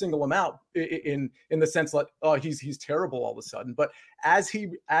not going to single him out in the sense that he's terrible all of a sudden. But as he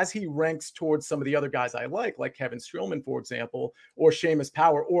ranks towards some of the other guys I like Kevin Streelman, for example, or Seamus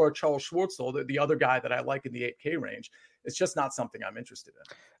Power, or Charles Schwartzel, the other guy that I like in the 8K range, it's just not something I'm interested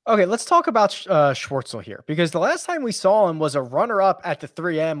in. Okay, let's talk about Schwartzel here, because the last time we saw him was a runner-up at the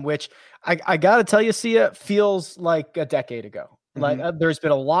 3M, which I got to tell you, Sia, feels like a decade ago. There's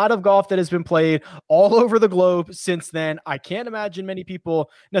been a lot of golf that has been played all over the globe since then. I can't imagine many people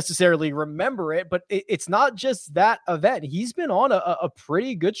necessarily remember it, but it's not just that event. He's been on a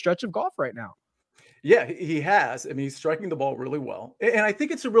pretty good stretch of golf right now. Yeah, he has. I mean, he's striking the ball really well. And I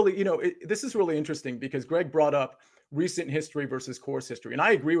think it's a really, this is really interesting because Greg brought up recent history versus course history. And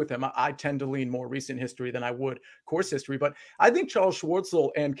I agree with him. I tend to lean more recent history than I would course history. But I think Charles Schwartzel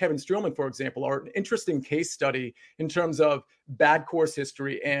and Kevin Streelman, for example, are an interesting case study in terms of bad course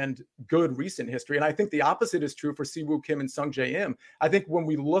history and good recent history. And I think the opposite is true for Siwoo Kim and Sung Jae Im. I think when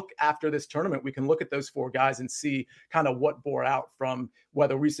we look after this tournament, we can look at those 4 guys and see kind of what bore out from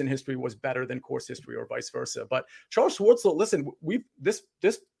whether recent history was better than course history or vice versa. But Charles Schwartzel, listen, this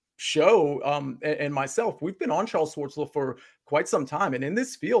show and myself, we've been on Charles Schwartzel for quite some time. And in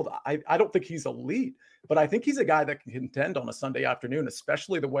this field, I don't think he's elite, but I think he's a guy that can contend on a Sunday afternoon,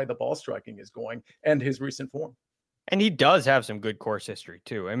 especially the way the ball striking is going and his recent form. And he does have some good course history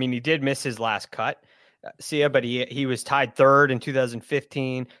too. I mean, he did miss his last cut, Sia, but he was tied 3rd in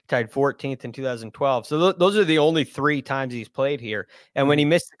 2015, tied 14th in 2012. So those are the only 3 times he's played here. And when he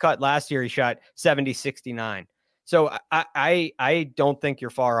missed the cut last year, he shot 70-69. So I don't think you're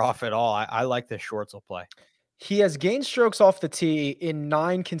far off at all. I like this Schwartzel play. He has gained strokes off the tee in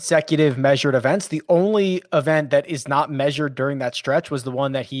 9 consecutive measured events. The only event that is not measured during that stretch was the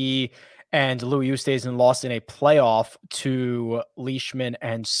one that he and Louis Oosthuizen lost in a playoff to Leishman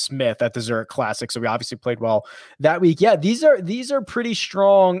and Smith at the Zurich Classic. So we obviously played well that week. Yeah, these are pretty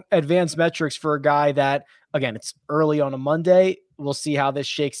strong advanced metrics for a guy that, again, it's early on a Monday. We'll see how this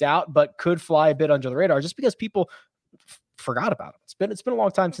shakes out, but could fly a bit under the radar just because people forgot about him. It's been a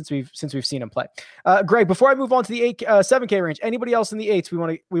long time since we've seen him play. Greg, before I move on to the 7K range, anybody else in the 8s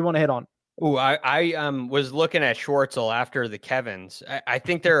we want to hit on? Oh, I was looking at Schwartzel after the Kevins. I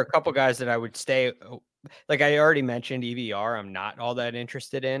think there are a couple guys that I would stay. Like I already mentioned, EVR, I'm not all that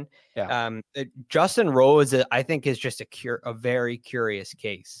interested in. Yeah. Justin Rose, I think, is just a very curious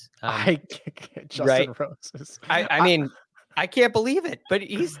case. Justin right? Rose. I mean, I can't believe it, but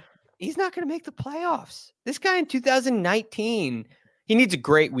he's not going to make the playoffs. This guy in 2019, he needs a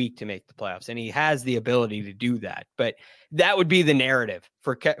great week to make the playoffs, and he has the ability to do that. But that would be the narrative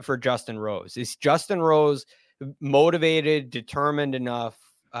for Justin Rose. Is Justin Rose motivated, determined enough?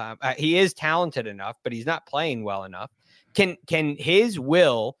 He is talented enough, but he's not playing well enough. Can his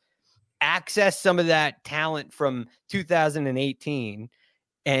will access some of that talent from 2018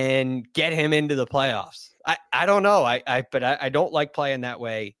 and get him into the playoffs. I don't know. But I don't like playing that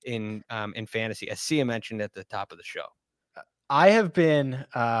way in fantasy, as Sia mentioned at the top of the show. I have been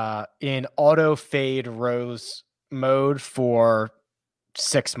in auto fade Rose mode for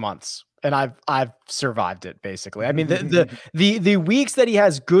 6 months, and I've survived it basically. I mean, the weeks that he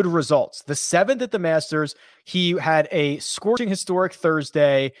has good results, the 7th at the Masters, he had a scorching historic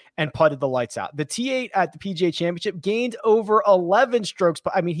Thursday and putted the lights out. The T8 at the PGA Championship gained over 11 strokes,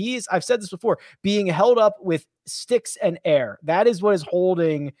 but I mean, I've said this before, being held up with sticks and air. That is what is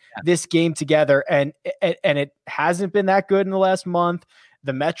holding this game together, and it hasn't been that good in the last month.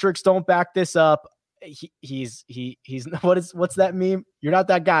 The metrics don't back this up. He's what's that meme? You're not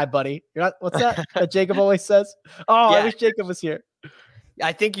that guy, buddy. You're not. What's that Jacob always says? Oh, yeah. I wish Jacob was here.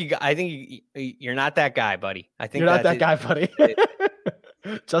 I think you're not that guy, buddy. I think you're not that guy, buddy.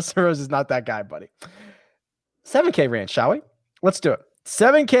 Justin Rose is not that guy, buddy. 7K range, shall we? Let's do it.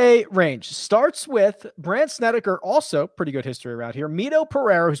 7K range starts with Brandt Snedeker, also pretty good history around here. Mito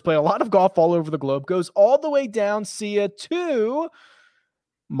Pereira, who's played a lot of golf all over the globe, goes all the way down, to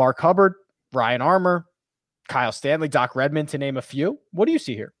Mark Hubbard, Ryan Armour, Kyle Stanley, Doc Redman, to name a few. What do you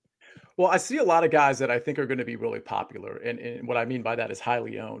see here? Well, I see a lot of guys that I think are going to be really popular. And what I mean by that is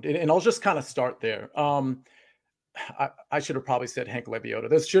highly owned. And I'll just kind of start there. I should have probably said Hank Lebioda.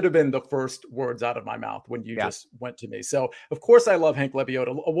 This should have been the first words out of my mouth when you just went to me. So, of course, I love Hank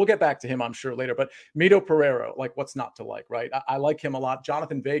Lebioda. We'll get back to him, I'm sure, later. But Mito Pereira, like, what's not to like, right? I like him a lot.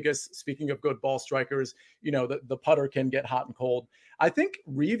 Jonathan Vegas, speaking of good ball strikers, the putter can get hot and cold. I think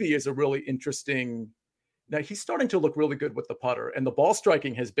Reavie is a really interesting. Now, he's starting to look really good with the putter, and the ball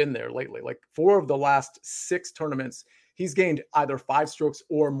striking has been there lately. Like 4 of the last 6 tournaments, he's gained either 5 strokes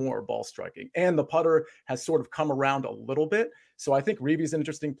or more ball striking, and the putter has sort of come around a little bit. So I think Reavie's an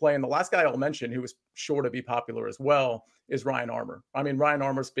interesting play. And the last guy I'll mention, who is sure to be popular as well, is Ryan Armour. I mean, Ryan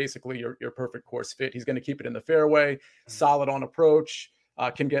Armour's basically your perfect course fit. He's going to keep it in the fairway, solid on approach,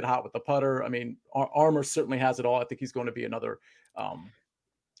 can get hot with the putter. I mean, Armour certainly has it all. I think he's going to be another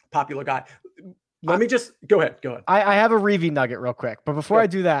popular guy. Let me just go ahead. I have a Reavie nugget real quick, but before I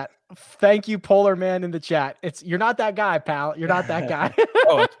do that, thank you, Polar Man in the chat. You're not that guy, pal. You're not that guy.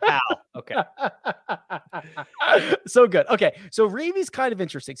 Oh, it's pal. Okay. So good. Okay. So Reavie's kind of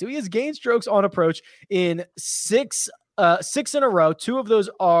interesting. So he has gained strokes on approach in 6 in a row. 2 of those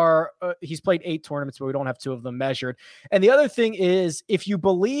are, he's played 8 tournaments, but we don't have 2 of them measured. And the other thing is, if you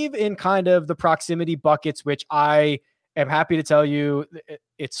believe in kind of the proximity buckets, which I am happy to tell you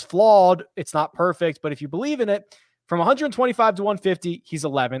it's flawed, it's not perfect, but if you believe in it, from 125 to 150, he's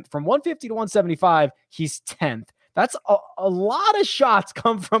 11th. From 150 to 175, he's 10th. That's a lot of shots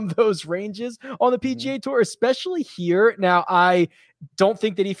come from those ranges on the PGA Tour, especially here. Now, I don't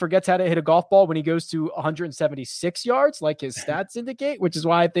think that he forgets how to hit a golf ball when he goes to 176 yards, like his stats indicate, which is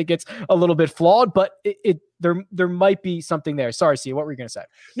why I think it's a little bit flawed, but there might be something there. Sorry, Sia, what were you going to say?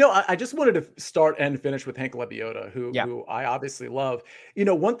 No, I just wanted to start and finish with Hank Lebioda, who I obviously love.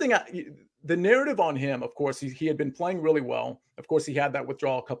 One thing the narrative on him, of course, he had been playing really well. Of course, he had that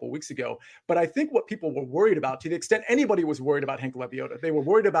withdrawal a couple of weeks ago. But I think what people were worried about, to the extent anybody was worried about Hank Lebioda, they were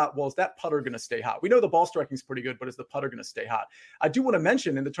worried about, well, is that putter going to stay hot? We know the ball striking is pretty good, but is the putter going to stay hot? I do want to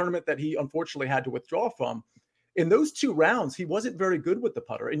mention in the tournament that he unfortunately had to withdraw from, in those 2 rounds, he wasn't very good with the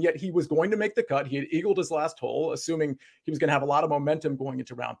putter, and yet he was going to make the cut. He had eagled his last hole, assuming he was going to have a lot of momentum going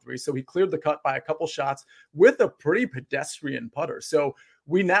into round 3. So he cleared the cut by a couple shots with a pretty pedestrian putter. So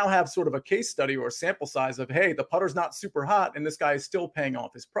we now have sort of a case study or a sample size of, hey, the putter's not super hot, and this guy is still paying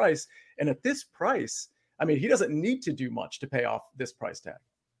off his price. And at this price, I mean, he doesn't need to do much to pay off this price tag.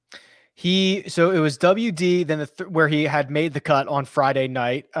 So it was WD, then where he had made the cut on Friday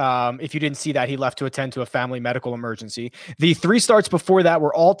night. If you didn't see that, he left to attend to a family medical emergency. The 3 starts before that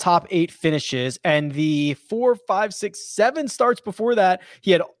were all top 8 finishes. And the 4, 5, 6, 7 starts before that, he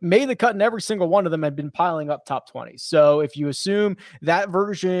had made the cut, and every single one of them had been piling up top 20. So if you assume that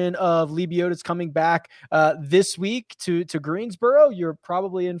version of Lebioda is coming back this week to Greensboro, you're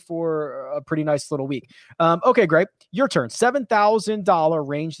probably in for a pretty nice little week. Okay, great. Your turn. $7,000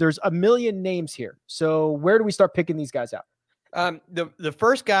 range. There's a million names here. So where do we start picking these guys out? The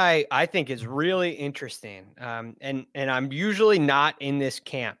first guy I think is really interesting. And I'm usually not in this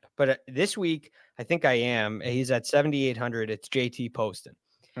camp, but this week I think I am. He's at 7,800. It's JT Poston.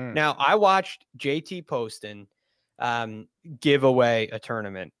 Now I watched JT Poston give away a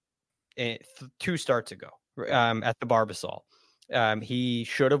tournament 2 starts ago at the Barbasol. He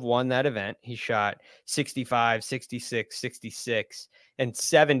should have won that event. He shot 65, 66, 66, and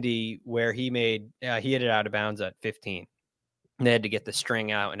 70, where he hit it out of bounds at 15. And they had to get the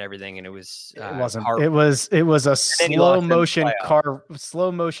string out and everything, and it was it wasn't. hard. It was a slow motion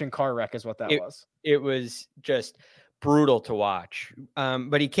car wreck is what that was. It was just brutal to watch.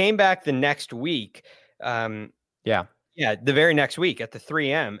 But he came back the next week. Yeah, the very next week at the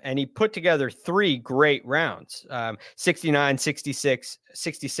 3M, and he put together 3 great rounds, 69, 66,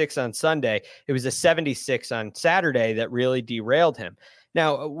 66 on Sunday. It was a 76 on Saturday that really derailed him.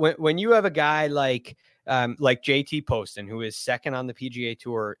 Now, when you have a guy like JT Poston, who is second on the PGA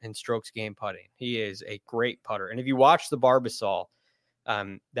Tour in strokes gained putting, he is a great putter. And if you watch the Barbasol,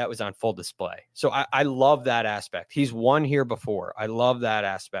 that was on full display. So I love that aspect. He's won here before. I love that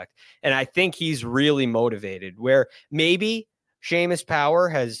aspect. And I think he's really motivated, where maybe Seamus Power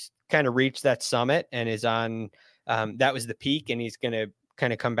has kind of reached that summit and is on, that was the peak, and he's going to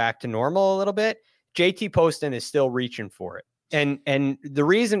kind of come back to normal a little bit. JT Poston is still reaching for it. And the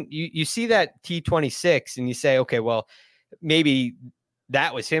reason you see that T26 and you say, okay, well, maybe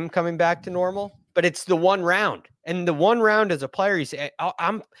that was him coming back to normal, but it's the one round. And the one round as a player, you say,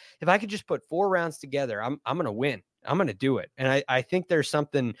 if I could just put 4 rounds together, I'm going to win. I'm going to do it. And I think there's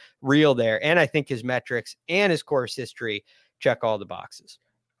something real there. And I think his metrics and his course history check all the boxes.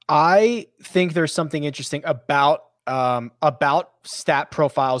 I think there's something interesting about stat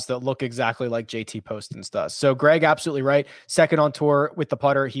profiles that look exactly like JT Poston's does. So Greg, absolutely right. Second on tour with the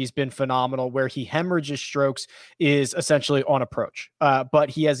putter. He's been phenomenal. Where he hemorrhages strokes is essentially on approach.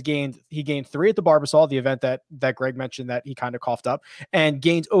 But he gained 3 at the Barbasol, the event that Greg mentioned that he kind of coughed up, and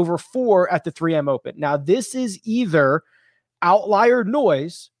gained over 4 at the 3M Open. Now this is either outlier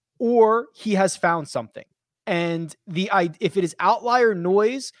noise or he has found something. And if it is outlier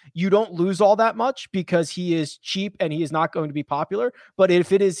noise, you don't lose all that much because he is cheap and he is not going to be popular. But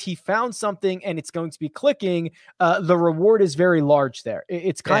if it is he found something and it's going to be clicking, the reward is very large there.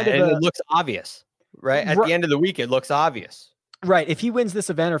 It's kind of it looks obvious, right? At the end of the week, it looks obvious. Right. If he wins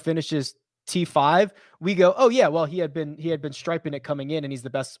this event or finishes T5, we go, oh yeah, well he had been striping it coming in and he's the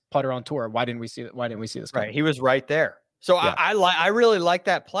best putter on tour. Why didn't we see this coming? Right. He was right there. So yeah. I really like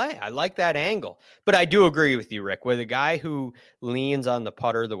that play. I like that angle, but I do agree with you, Rick, with a guy who leans on the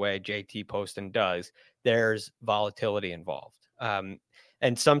putter the way JT Poston does, there's volatility involved. And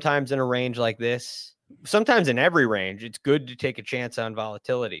sometimes in a range like this, sometimes in every range, it's good to take a chance on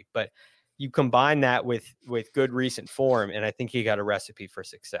volatility, but you combine that with good recent form. And I think he got a recipe for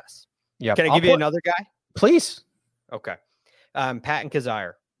success. Yeah. Can I give you another guy? Please. Okay. Patton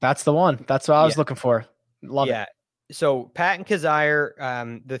Kizzire. That's the one. That's what I was looking for. Love it. So Patton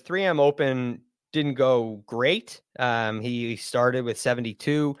Kizzire, the 3M Open didn't go great. He started with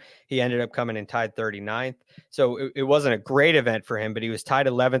 72. He ended up coming in tied 39th. So it wasn't a great event for him, but he was tied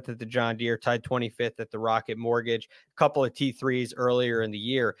 11th at the John Deere, tied 25th at the Rocket Mortgage, a couple of T3s earlier in the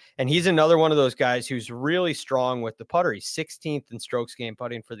year. And he's another one of those guys who's really strong with the putter. He's 16th in strokes gained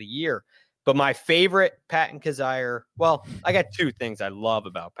putting for the year. But my favorite Patton Kizzire, well, I got 2 things I love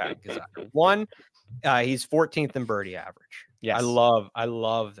about Patton Kizzire. One, he's 14th in birdie average. Yes. I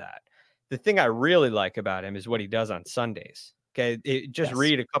love that. The thing I really like about him is what he does on Sundays. Okay.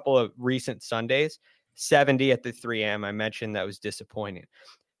 Read a couple of recent Sundays, 70 at the 3M. I mentioned that was disappointing.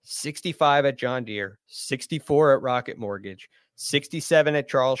 65 at John Deere, 64 at Rocket Mortgage, 67 at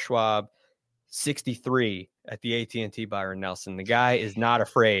Charles Schwab, 63 at the AT&T Byron Nelson. The guy is not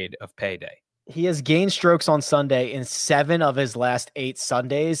afraid of payday. He has gained strokes on Sunday in 7 of his last 8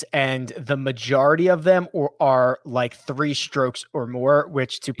 Sundays, and the majority of them are like 3 strokes or more,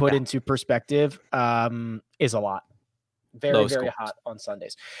 which to put into perspective is a lot. Very, very hot on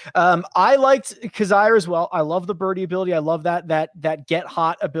Sundays. I liked Kizzire as well. I love the birdie ability. I love that get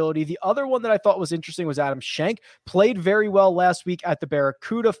hot ability. The other one that I thought was interesting was Adam Schenk. Played very well last week at the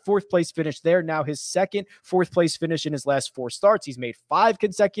Barracuda. 4th place finish there. Now his second 4th place finish in his last 4 starts. He's made 5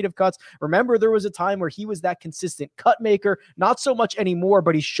 consecutive cuts. Remember, there was a time where he was that consistent cut maker. Not so much anymore,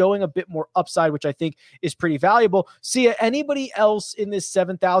 but he's showing a bit more upside, which I think is pretty valuable. See, anybody else in this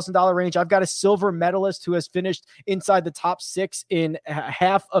 $7,000 range? I've got a silver medalist who has finished inside the top 6 in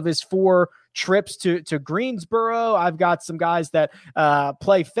half of his 4 trips to Greensboro. I've got some guys that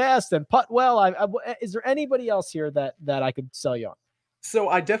play fast and putt well. Is there anybody else here that I could sell you on? So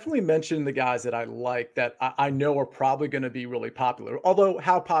I definitely mentioned the guys that I like that I know are probably going to be really popular, although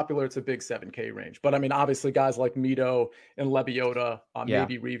how popular, it's a big 7K range. But I mean, obviously guys like Mito and Lebioda,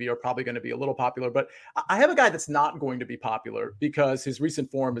 maybe Reeve are probably going to be a little popular, but I have a guy that's not going to be popular because his recent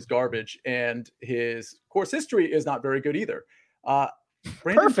form is garbage and his course history is not very good either.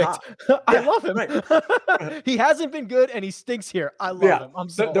 Perfect. I love him. Right. He hasn't been good and he stinks here. I love him. I'm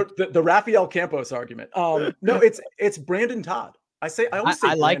sorry. The Rafael Campos argument. No, it's Brandon Todd. I always say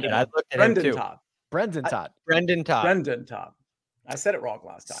I like it. I looked at him too. Brendan Todd. Brendan Todd. Brendan Todd. I said it wrong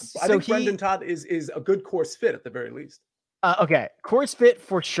last time. I So think Brendan Todd is a good course fit at the very least. Okay, course fit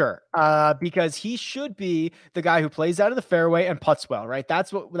for sure. Because he should be the guy who plays out of the fairway and putts well, right?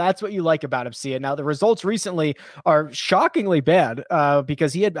 That's what you like about him, Sia. Now the results recently are shockingly bad.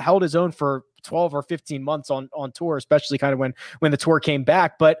 Because he had held his own for 12 or 15 months on tour, especially kind of when the tour came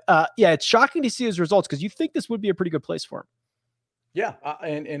back. But yeah, it's shocking to see his results because you think this would be a pretty good place for him. Yeah,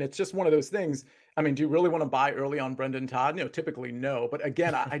 and it's just one of those things. I mean, do you really want to buy early on Brendan Todd? Typically no. But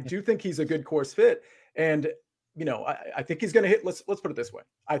again, I do think he's a good course fit, and I think he's going to hit. Let's put it this way.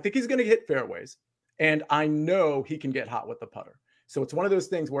 I think he's going to hit fairways, and I know he can get hot with the putter. So it's one of those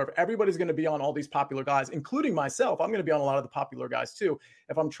things where if everybody's going to be on all these popular guys, including myself, I'm going to be on a lot of the popular guys too.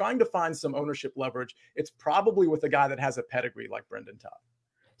 If I'm trying to find some ownership leverage, it's probably with a guy that has a pedigree like Brendan Todd.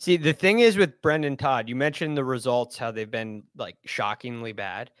 See, the thing is with Brendan Todd, you mentioned the results, how they've been like shockingly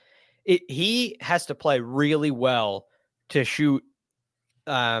bad. He has to play really well to shoot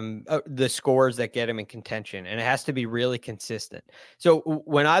the scores that get him in contention, and it has to be really consistent. So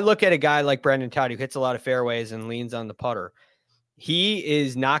when I look at a guy like Brendan Todd who hits a lot of fairways and leans on the putter, he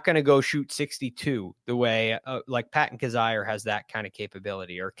is not going to go shoot 62 the way like Patton Kizzire has that kind of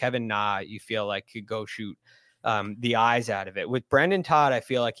capability, or Kevin Na you feel like could go shoot the eyes out of it. With Brendan Todd, I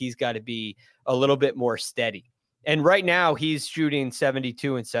feel like he's got to be a little bit more steady. And right now he's shooting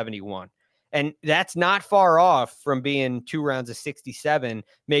 72 and 71. And that's not far off from being 2 rounds of 67,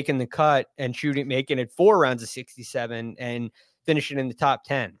 making the cut and making it 4 rounds of 67 and finishing in the top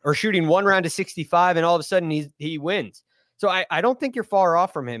 10, or shooting 1 round of 65 and all of a sudden he wins. So I don't think you're far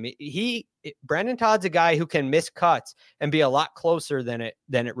off from him. Brendan Todd's a guy who can miss cuts and be a lot closer than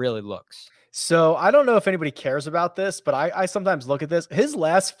it really looks. So I don't know if anybody cares about this, but I sometimes look at this. His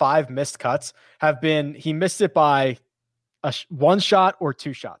last 5 missed cuts have been, he missed it by one shot or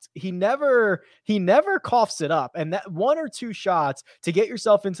 2 shots. He never coughs it up. And that 1 or 2 shots to get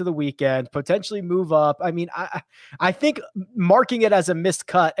yourself into the weekend, potentially move up. I mean, I think marking it as a missed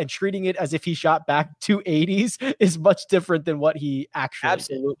cut and treating it as if he shot back 280s is much different than what he actually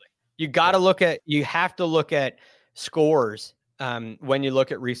Absolutely did. You have to look at scores when you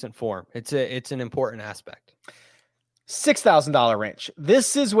look at recent form. It's an important aspect. $6,000 range.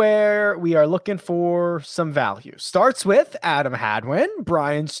 This is where we are looking for some value. Starts with Adam Hadwin,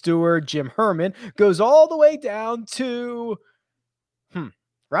 Brian Stewart, Jim Herman, goes all the way down to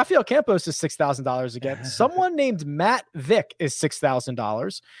Rafael Campos is $6,000 again. Someone named Matt Vick is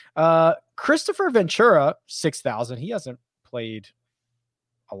 $6,000. Christopher Ventura, $6,000. He hasn't played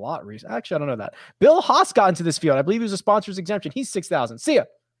a lot recently. Actually, I don't know that. Bill Haas got into this field. I believe he was a sponsor's exemption. He's $6,000. See ya.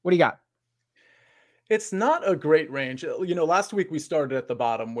 What do you got? It's not a great range. Last week we started at the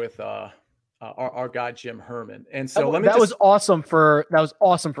bottom with our guy Jim Herman, and so that was awesome for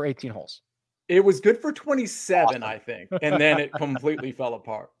 18 holes. It was good for 27, awesome. I think, and then it completely fell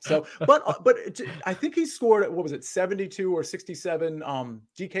apart. So, but I think he scored, what was it, 72 or 67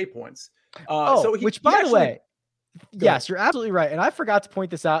 DK points. Which by the way, yes, you're absolutely right. And I forgot to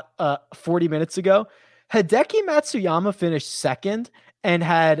point this out 40 minutes ago. Hideki Matsuyama finished second and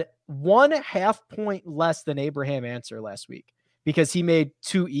had 1/2 point less than Abraham Answer last week because he made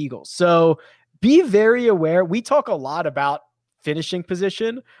 2 eagles. So be very aware. We talk a lot about finishing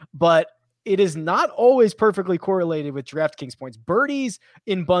position, but it is not always perfectly correlated with DraftKings points. Birdies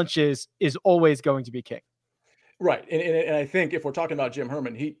in bunches is always going to be king. Right. And I think if we're talking about Jim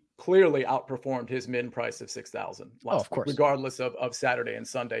Herman, he clearly outperformed his min price of 6,000 last week, regardless of Saturday and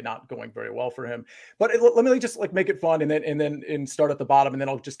Sunday not going very well for him. But let me just make it fun and then start at the bottom, and then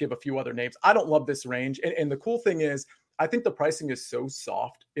I'll just give a few other names. I don't love this range. And the cool thing is, I think the pricing is so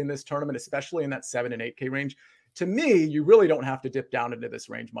soft in this tournament, especially in that 7 and 8K range. To me, you really don't have to dip down into this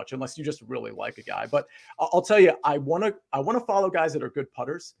range much unless you just really like a guy. But I'll tell you, I want to follow guys that are good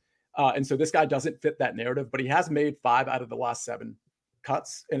putters. And so this guy doesn't fit that narrative, but he has made 5 out of the last 7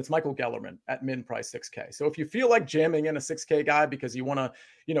 cuts, and it's Michael Gellerman at min price 6K. So if you feel like jamming in a 6K guy because you want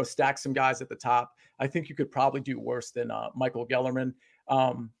to, stack some guys at the top, I think you could probably do worse than Michael Gellerman.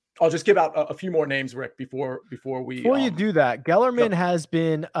 I'll just give out a few more names, Rick, before you do that. Gellerman has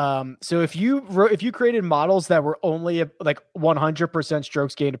been so if you created models that were only like 100%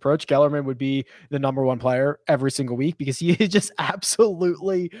 strokes gained approach, Gellerman would be the number 1 player every single week because he just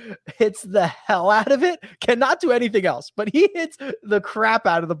absolutely hits the hell out of it. Cannot do anything else, but he hits the crap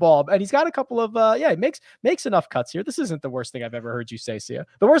out of the ball, and he's got a couple of he makes enough cuts here. This isn't the worst thing I've ever heard you say, Sia.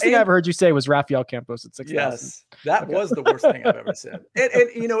 The worst thing I ever heard you say was Rafael Campos at 6,000. Yes, that was the worst thing I've ever said.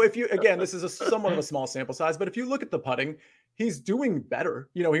 And if you, again, this is somewhat of a small sample size, but if you look at the putting, he's doing better.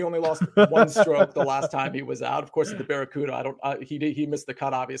 He only lost one stroke the last time he was out. Of course, at the Barracuda, he missed the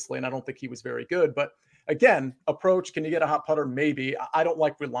cut, obviously, and I don't think he was very good. But again, approach, can you get a hot putter? Maybe. I don't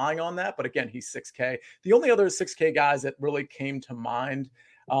like relying on that, but again, he's 6K. The only other 6K guys that really came to mind,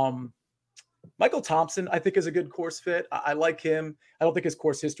 Michael Thompson, I think, is a good course fit. I like him. I don't think his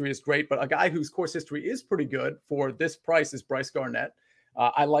course history is great, but a guy whose course history is pretty good for this price is Bryce Garnett.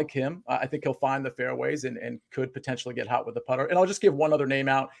 I like him. I think he'll find the fairways and could potentially get hot with the putter. And I'll just give one other name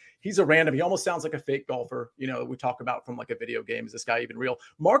out. He's a random. He almost sounds like a fake golfer, we talk about from like a video game. Is this guy even real?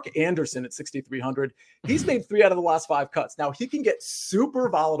 Mark Anderson at 6,300. He's made 3 out of the last 5 cuts. Now, he can get super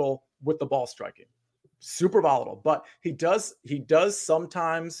volatile with the ball striking. Super volatile. But he does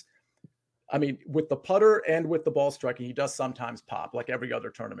sometimes, with the putter and with the ball striking, he does sometimes pop like every other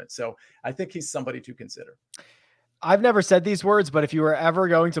tournament. So I think he's somebody to consider. I've never said these words, but if you were ever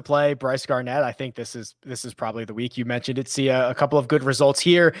going to play Bryce Garnett, I think this is probably the week. You mentioned it. See a couple of good results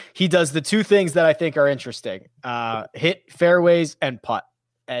here. He does the 2 things that I think are interesting: hit fairways and putt,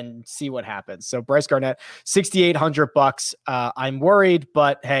 and see what happens. So Bryce Garnett, $6,800. I'm worried,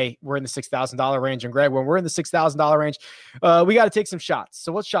 but hey, we're in the $6,000 range. And Greg, when we're in the $6,000 range, we got to take some shots.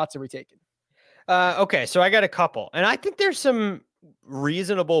 So what shots are we taking? Okay, so I got a couple, and I think there's some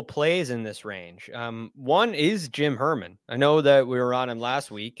reasonable plays in this range. One is Jim Herman. I know that we were on him last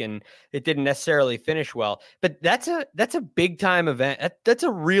week and it didn't necessarily finish well, but that's a big time event. That's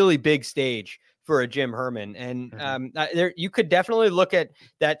a really big stage for a Jim Herman. And there, you could definitely look at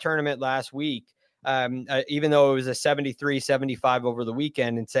that tournament last week, even though it was a 73-75 over the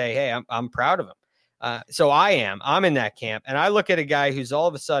weekend, and say, hey, I'm proud of him. So I'm in that camp. And I look at a guy who's all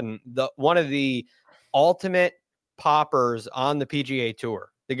of a sudden one of the ultimate poppers on the PGA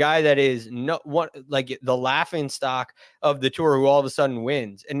Tour, the guy that is like the laughing stock of the tour, who all of a sudden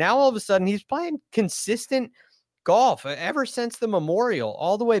wins. And now all of a sudden he's playing consistent golf ever since the Memorial,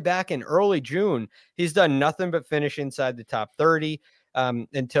 all the way back in early June. He's done nothing but finish inside the top 30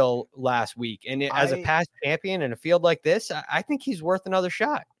 until last week. And as a past champion in a field like this, I think he's worth another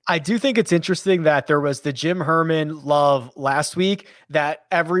shot. I do think it's interesting that there was the Jim Herman love last week that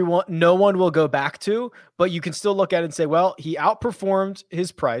no one will go back to, but you can still look at it and say, well, he outperformed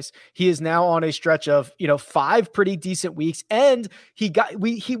his price. He is now on a stretch of, 5 pretty decent weeks. And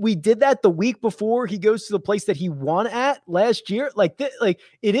we did that the week before he goes to the place that he won at last year.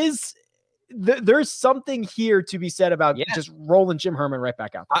 There's something here to be said about just rolling Jim Herman right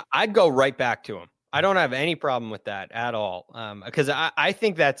back out there. I'd go right back to him. I don't have any problem with that at all. Because I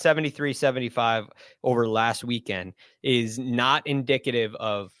think that 73-75 over last weekend is not indicative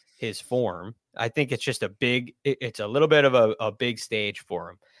of his form. I think it's just it's a little bit of a big stage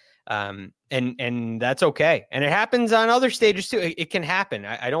for him. And that's okay. And it happens on other stages too. It can happen.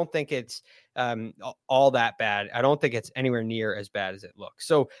 I don't think it's all that bad. I don't think it's anywhere near as bad as it looks.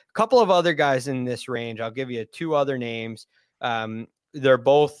 So a couple of other guys in this range. I'll give you 2 other names.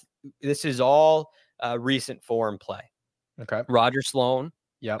 This is all recent form play. Okay. Roger Sloan,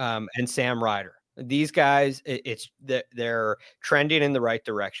 and Sam Ryder. These guys, they're trending in the right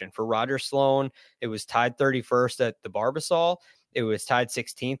direction. For Roger Sloan, it was tied 31st at the Barbasol. It was tied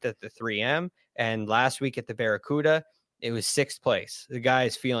 16th at the 3M. And last week at the Barracuda, it was 6th place. The guy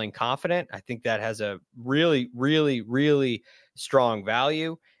is feeling confident. I think that has a really, really, really strong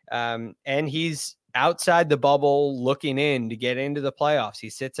value. And he's outside the bubble looking in to get into the playoffs. He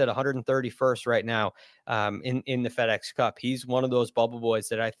sits at 131st right now in the FedEx Cup. He's one of those bubble boys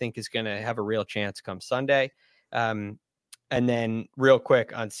that I think is going to have a real chance come Sunday. And then real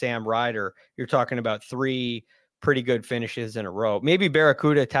quick on Sam Ryder, you're talking about 3 pretty good finishes in a row. Maybe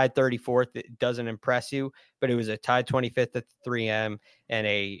Barracuda tied 34th. It doesn't impress you, but it was a tied 25th at the 3M and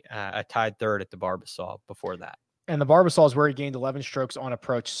a tied 3rd at the Barbasol before that. And the Barbasol is where he gained 11 strokes on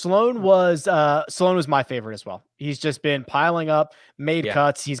approach. Sloan was my favorite as well. He's just been piling up, made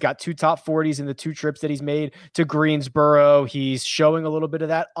cuts. He's got 2 top 40s in the 2 trips that he's made to Greensboro. He's showing a little bit of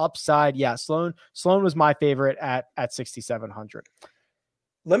that upside. Yeah, Sloan was my favorite at 6,700.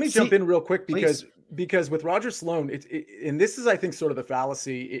 Let me jump in real quick because with Roger Sloan, and this is, I think, sort of the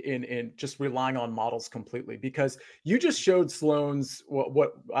fallacy in just relying on models completely, because you just showed Sloan's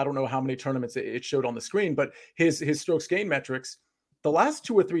what I don't know how many tournaments it showed on the screen, but his strokes gain metrics, the last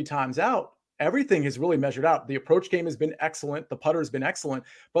 2 or 3 times out, everything has really measured out. The approach game has been excellent. The putter has been excellent.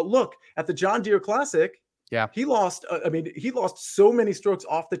 But look at the John Deere Classic. Yeah. He lost so many strokes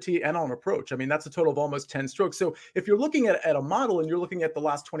off the tee and on approach. I mean, that's a total of almost 10 strokes. So if you're looking at a model and you're looking at the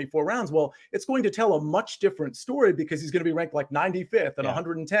last 24 rounds, well, it's going to tell a much different story because he's going to be ranked like 95th and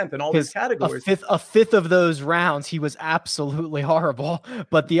 110th in all these categories. A fifth of those rounds, he was absolutely horrible,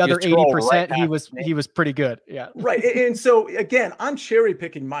 but the other 80%, he was pretty good. Yeah. Right. And so again, I'm cherry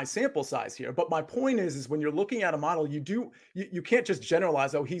picking my sample size here, but my point is when you're looking at a model, you can't just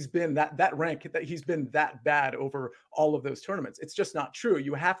generalize, oh, he's been that rank, that he's been that bad over all of those tournaments. It's just not true.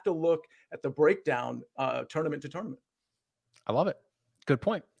 You have to look at the breakdown tournament to tournament. I love it. Good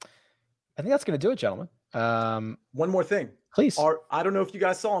point. I think that's going to do it, gentlemen. One more thing, please. I don't know if you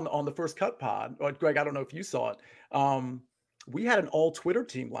guys saw on the first cut pod, or Greg, I don't know if you saw it. We had an all Twitter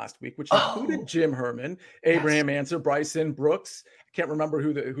team last week, which included Jim Herman, Abraham Answer, Bryson Brooks. I can't remember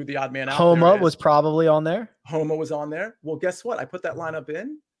who the odd man out Homa there is. was probably on there. Homa was on there. Well, guess what? I put that lineup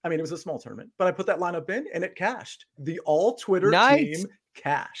in. I mean, it was a small tournament, but I put that lineup in and it cashed. The all Twitter team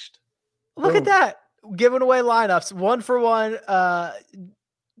cashed. Look at that. Giving away lineups 1 for 1.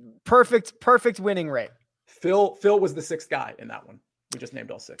 Perfect winning rate. Phil was the 6th guy in that one. We just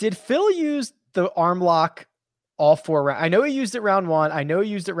named all 6. Did Phil use the arm lock all 4 rounds? I know he used it round 1. I know he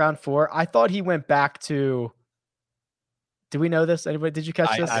used it round 4. I thought he went back to. Do we know this? Anybody? Did you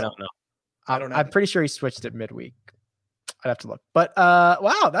catch this? I don't know. I don't know. I'm pretty sure he switched it midweek. I'd have to look, but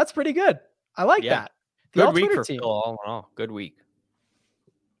wow, that's pretty good. I like that. Good week for Phil all in all. Good week.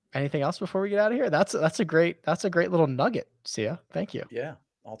 Anything else before we get out of here? That's a great little nugget. Sia, thank you. Yeah,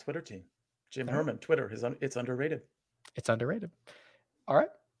 all Twitter team. Jim Herman, Twitter it's underrated. It's underrated. All right,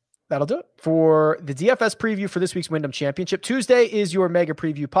 that'll do it for the DFS preview for this week's Wyndham Championship. Tuesday is your mega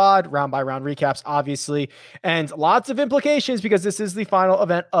preview pod, round by round recaps, obviously, and lots of implications because this is the final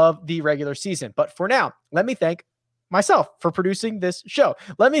event of the regular season. But for now, let me thank myself for producing this show.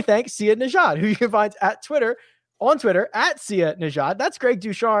 Let me thank Sia Najad, who you can find on Twitter at Sia Najad. That's Greg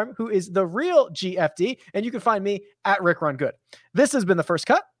Ducharme, who is the real GFD, and you can find me at Rick Run Good. This has been The First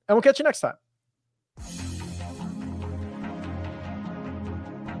Cut, and we'll catch you next time.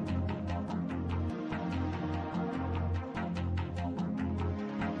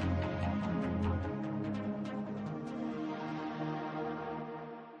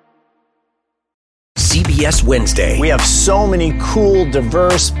 CBS Wednesday. We have so many cool,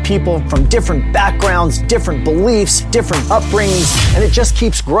 diverse people from different backgrounds, different beliefs, different upbringings, and it just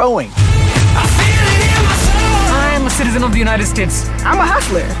keeps growing. I'm a citizen of the United States. I'm a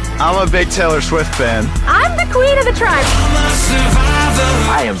hustler. I'm a big Taylor Swift fan. I'm the queen of the tribe.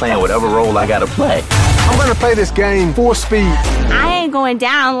 I am playing whatever role I gotta play. I'm gonna play this game full speed. I ain't going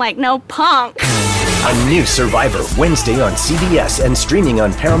down like no punk. A new Survivor Wednesday on CBS and streaming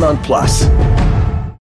on Paramount Plus.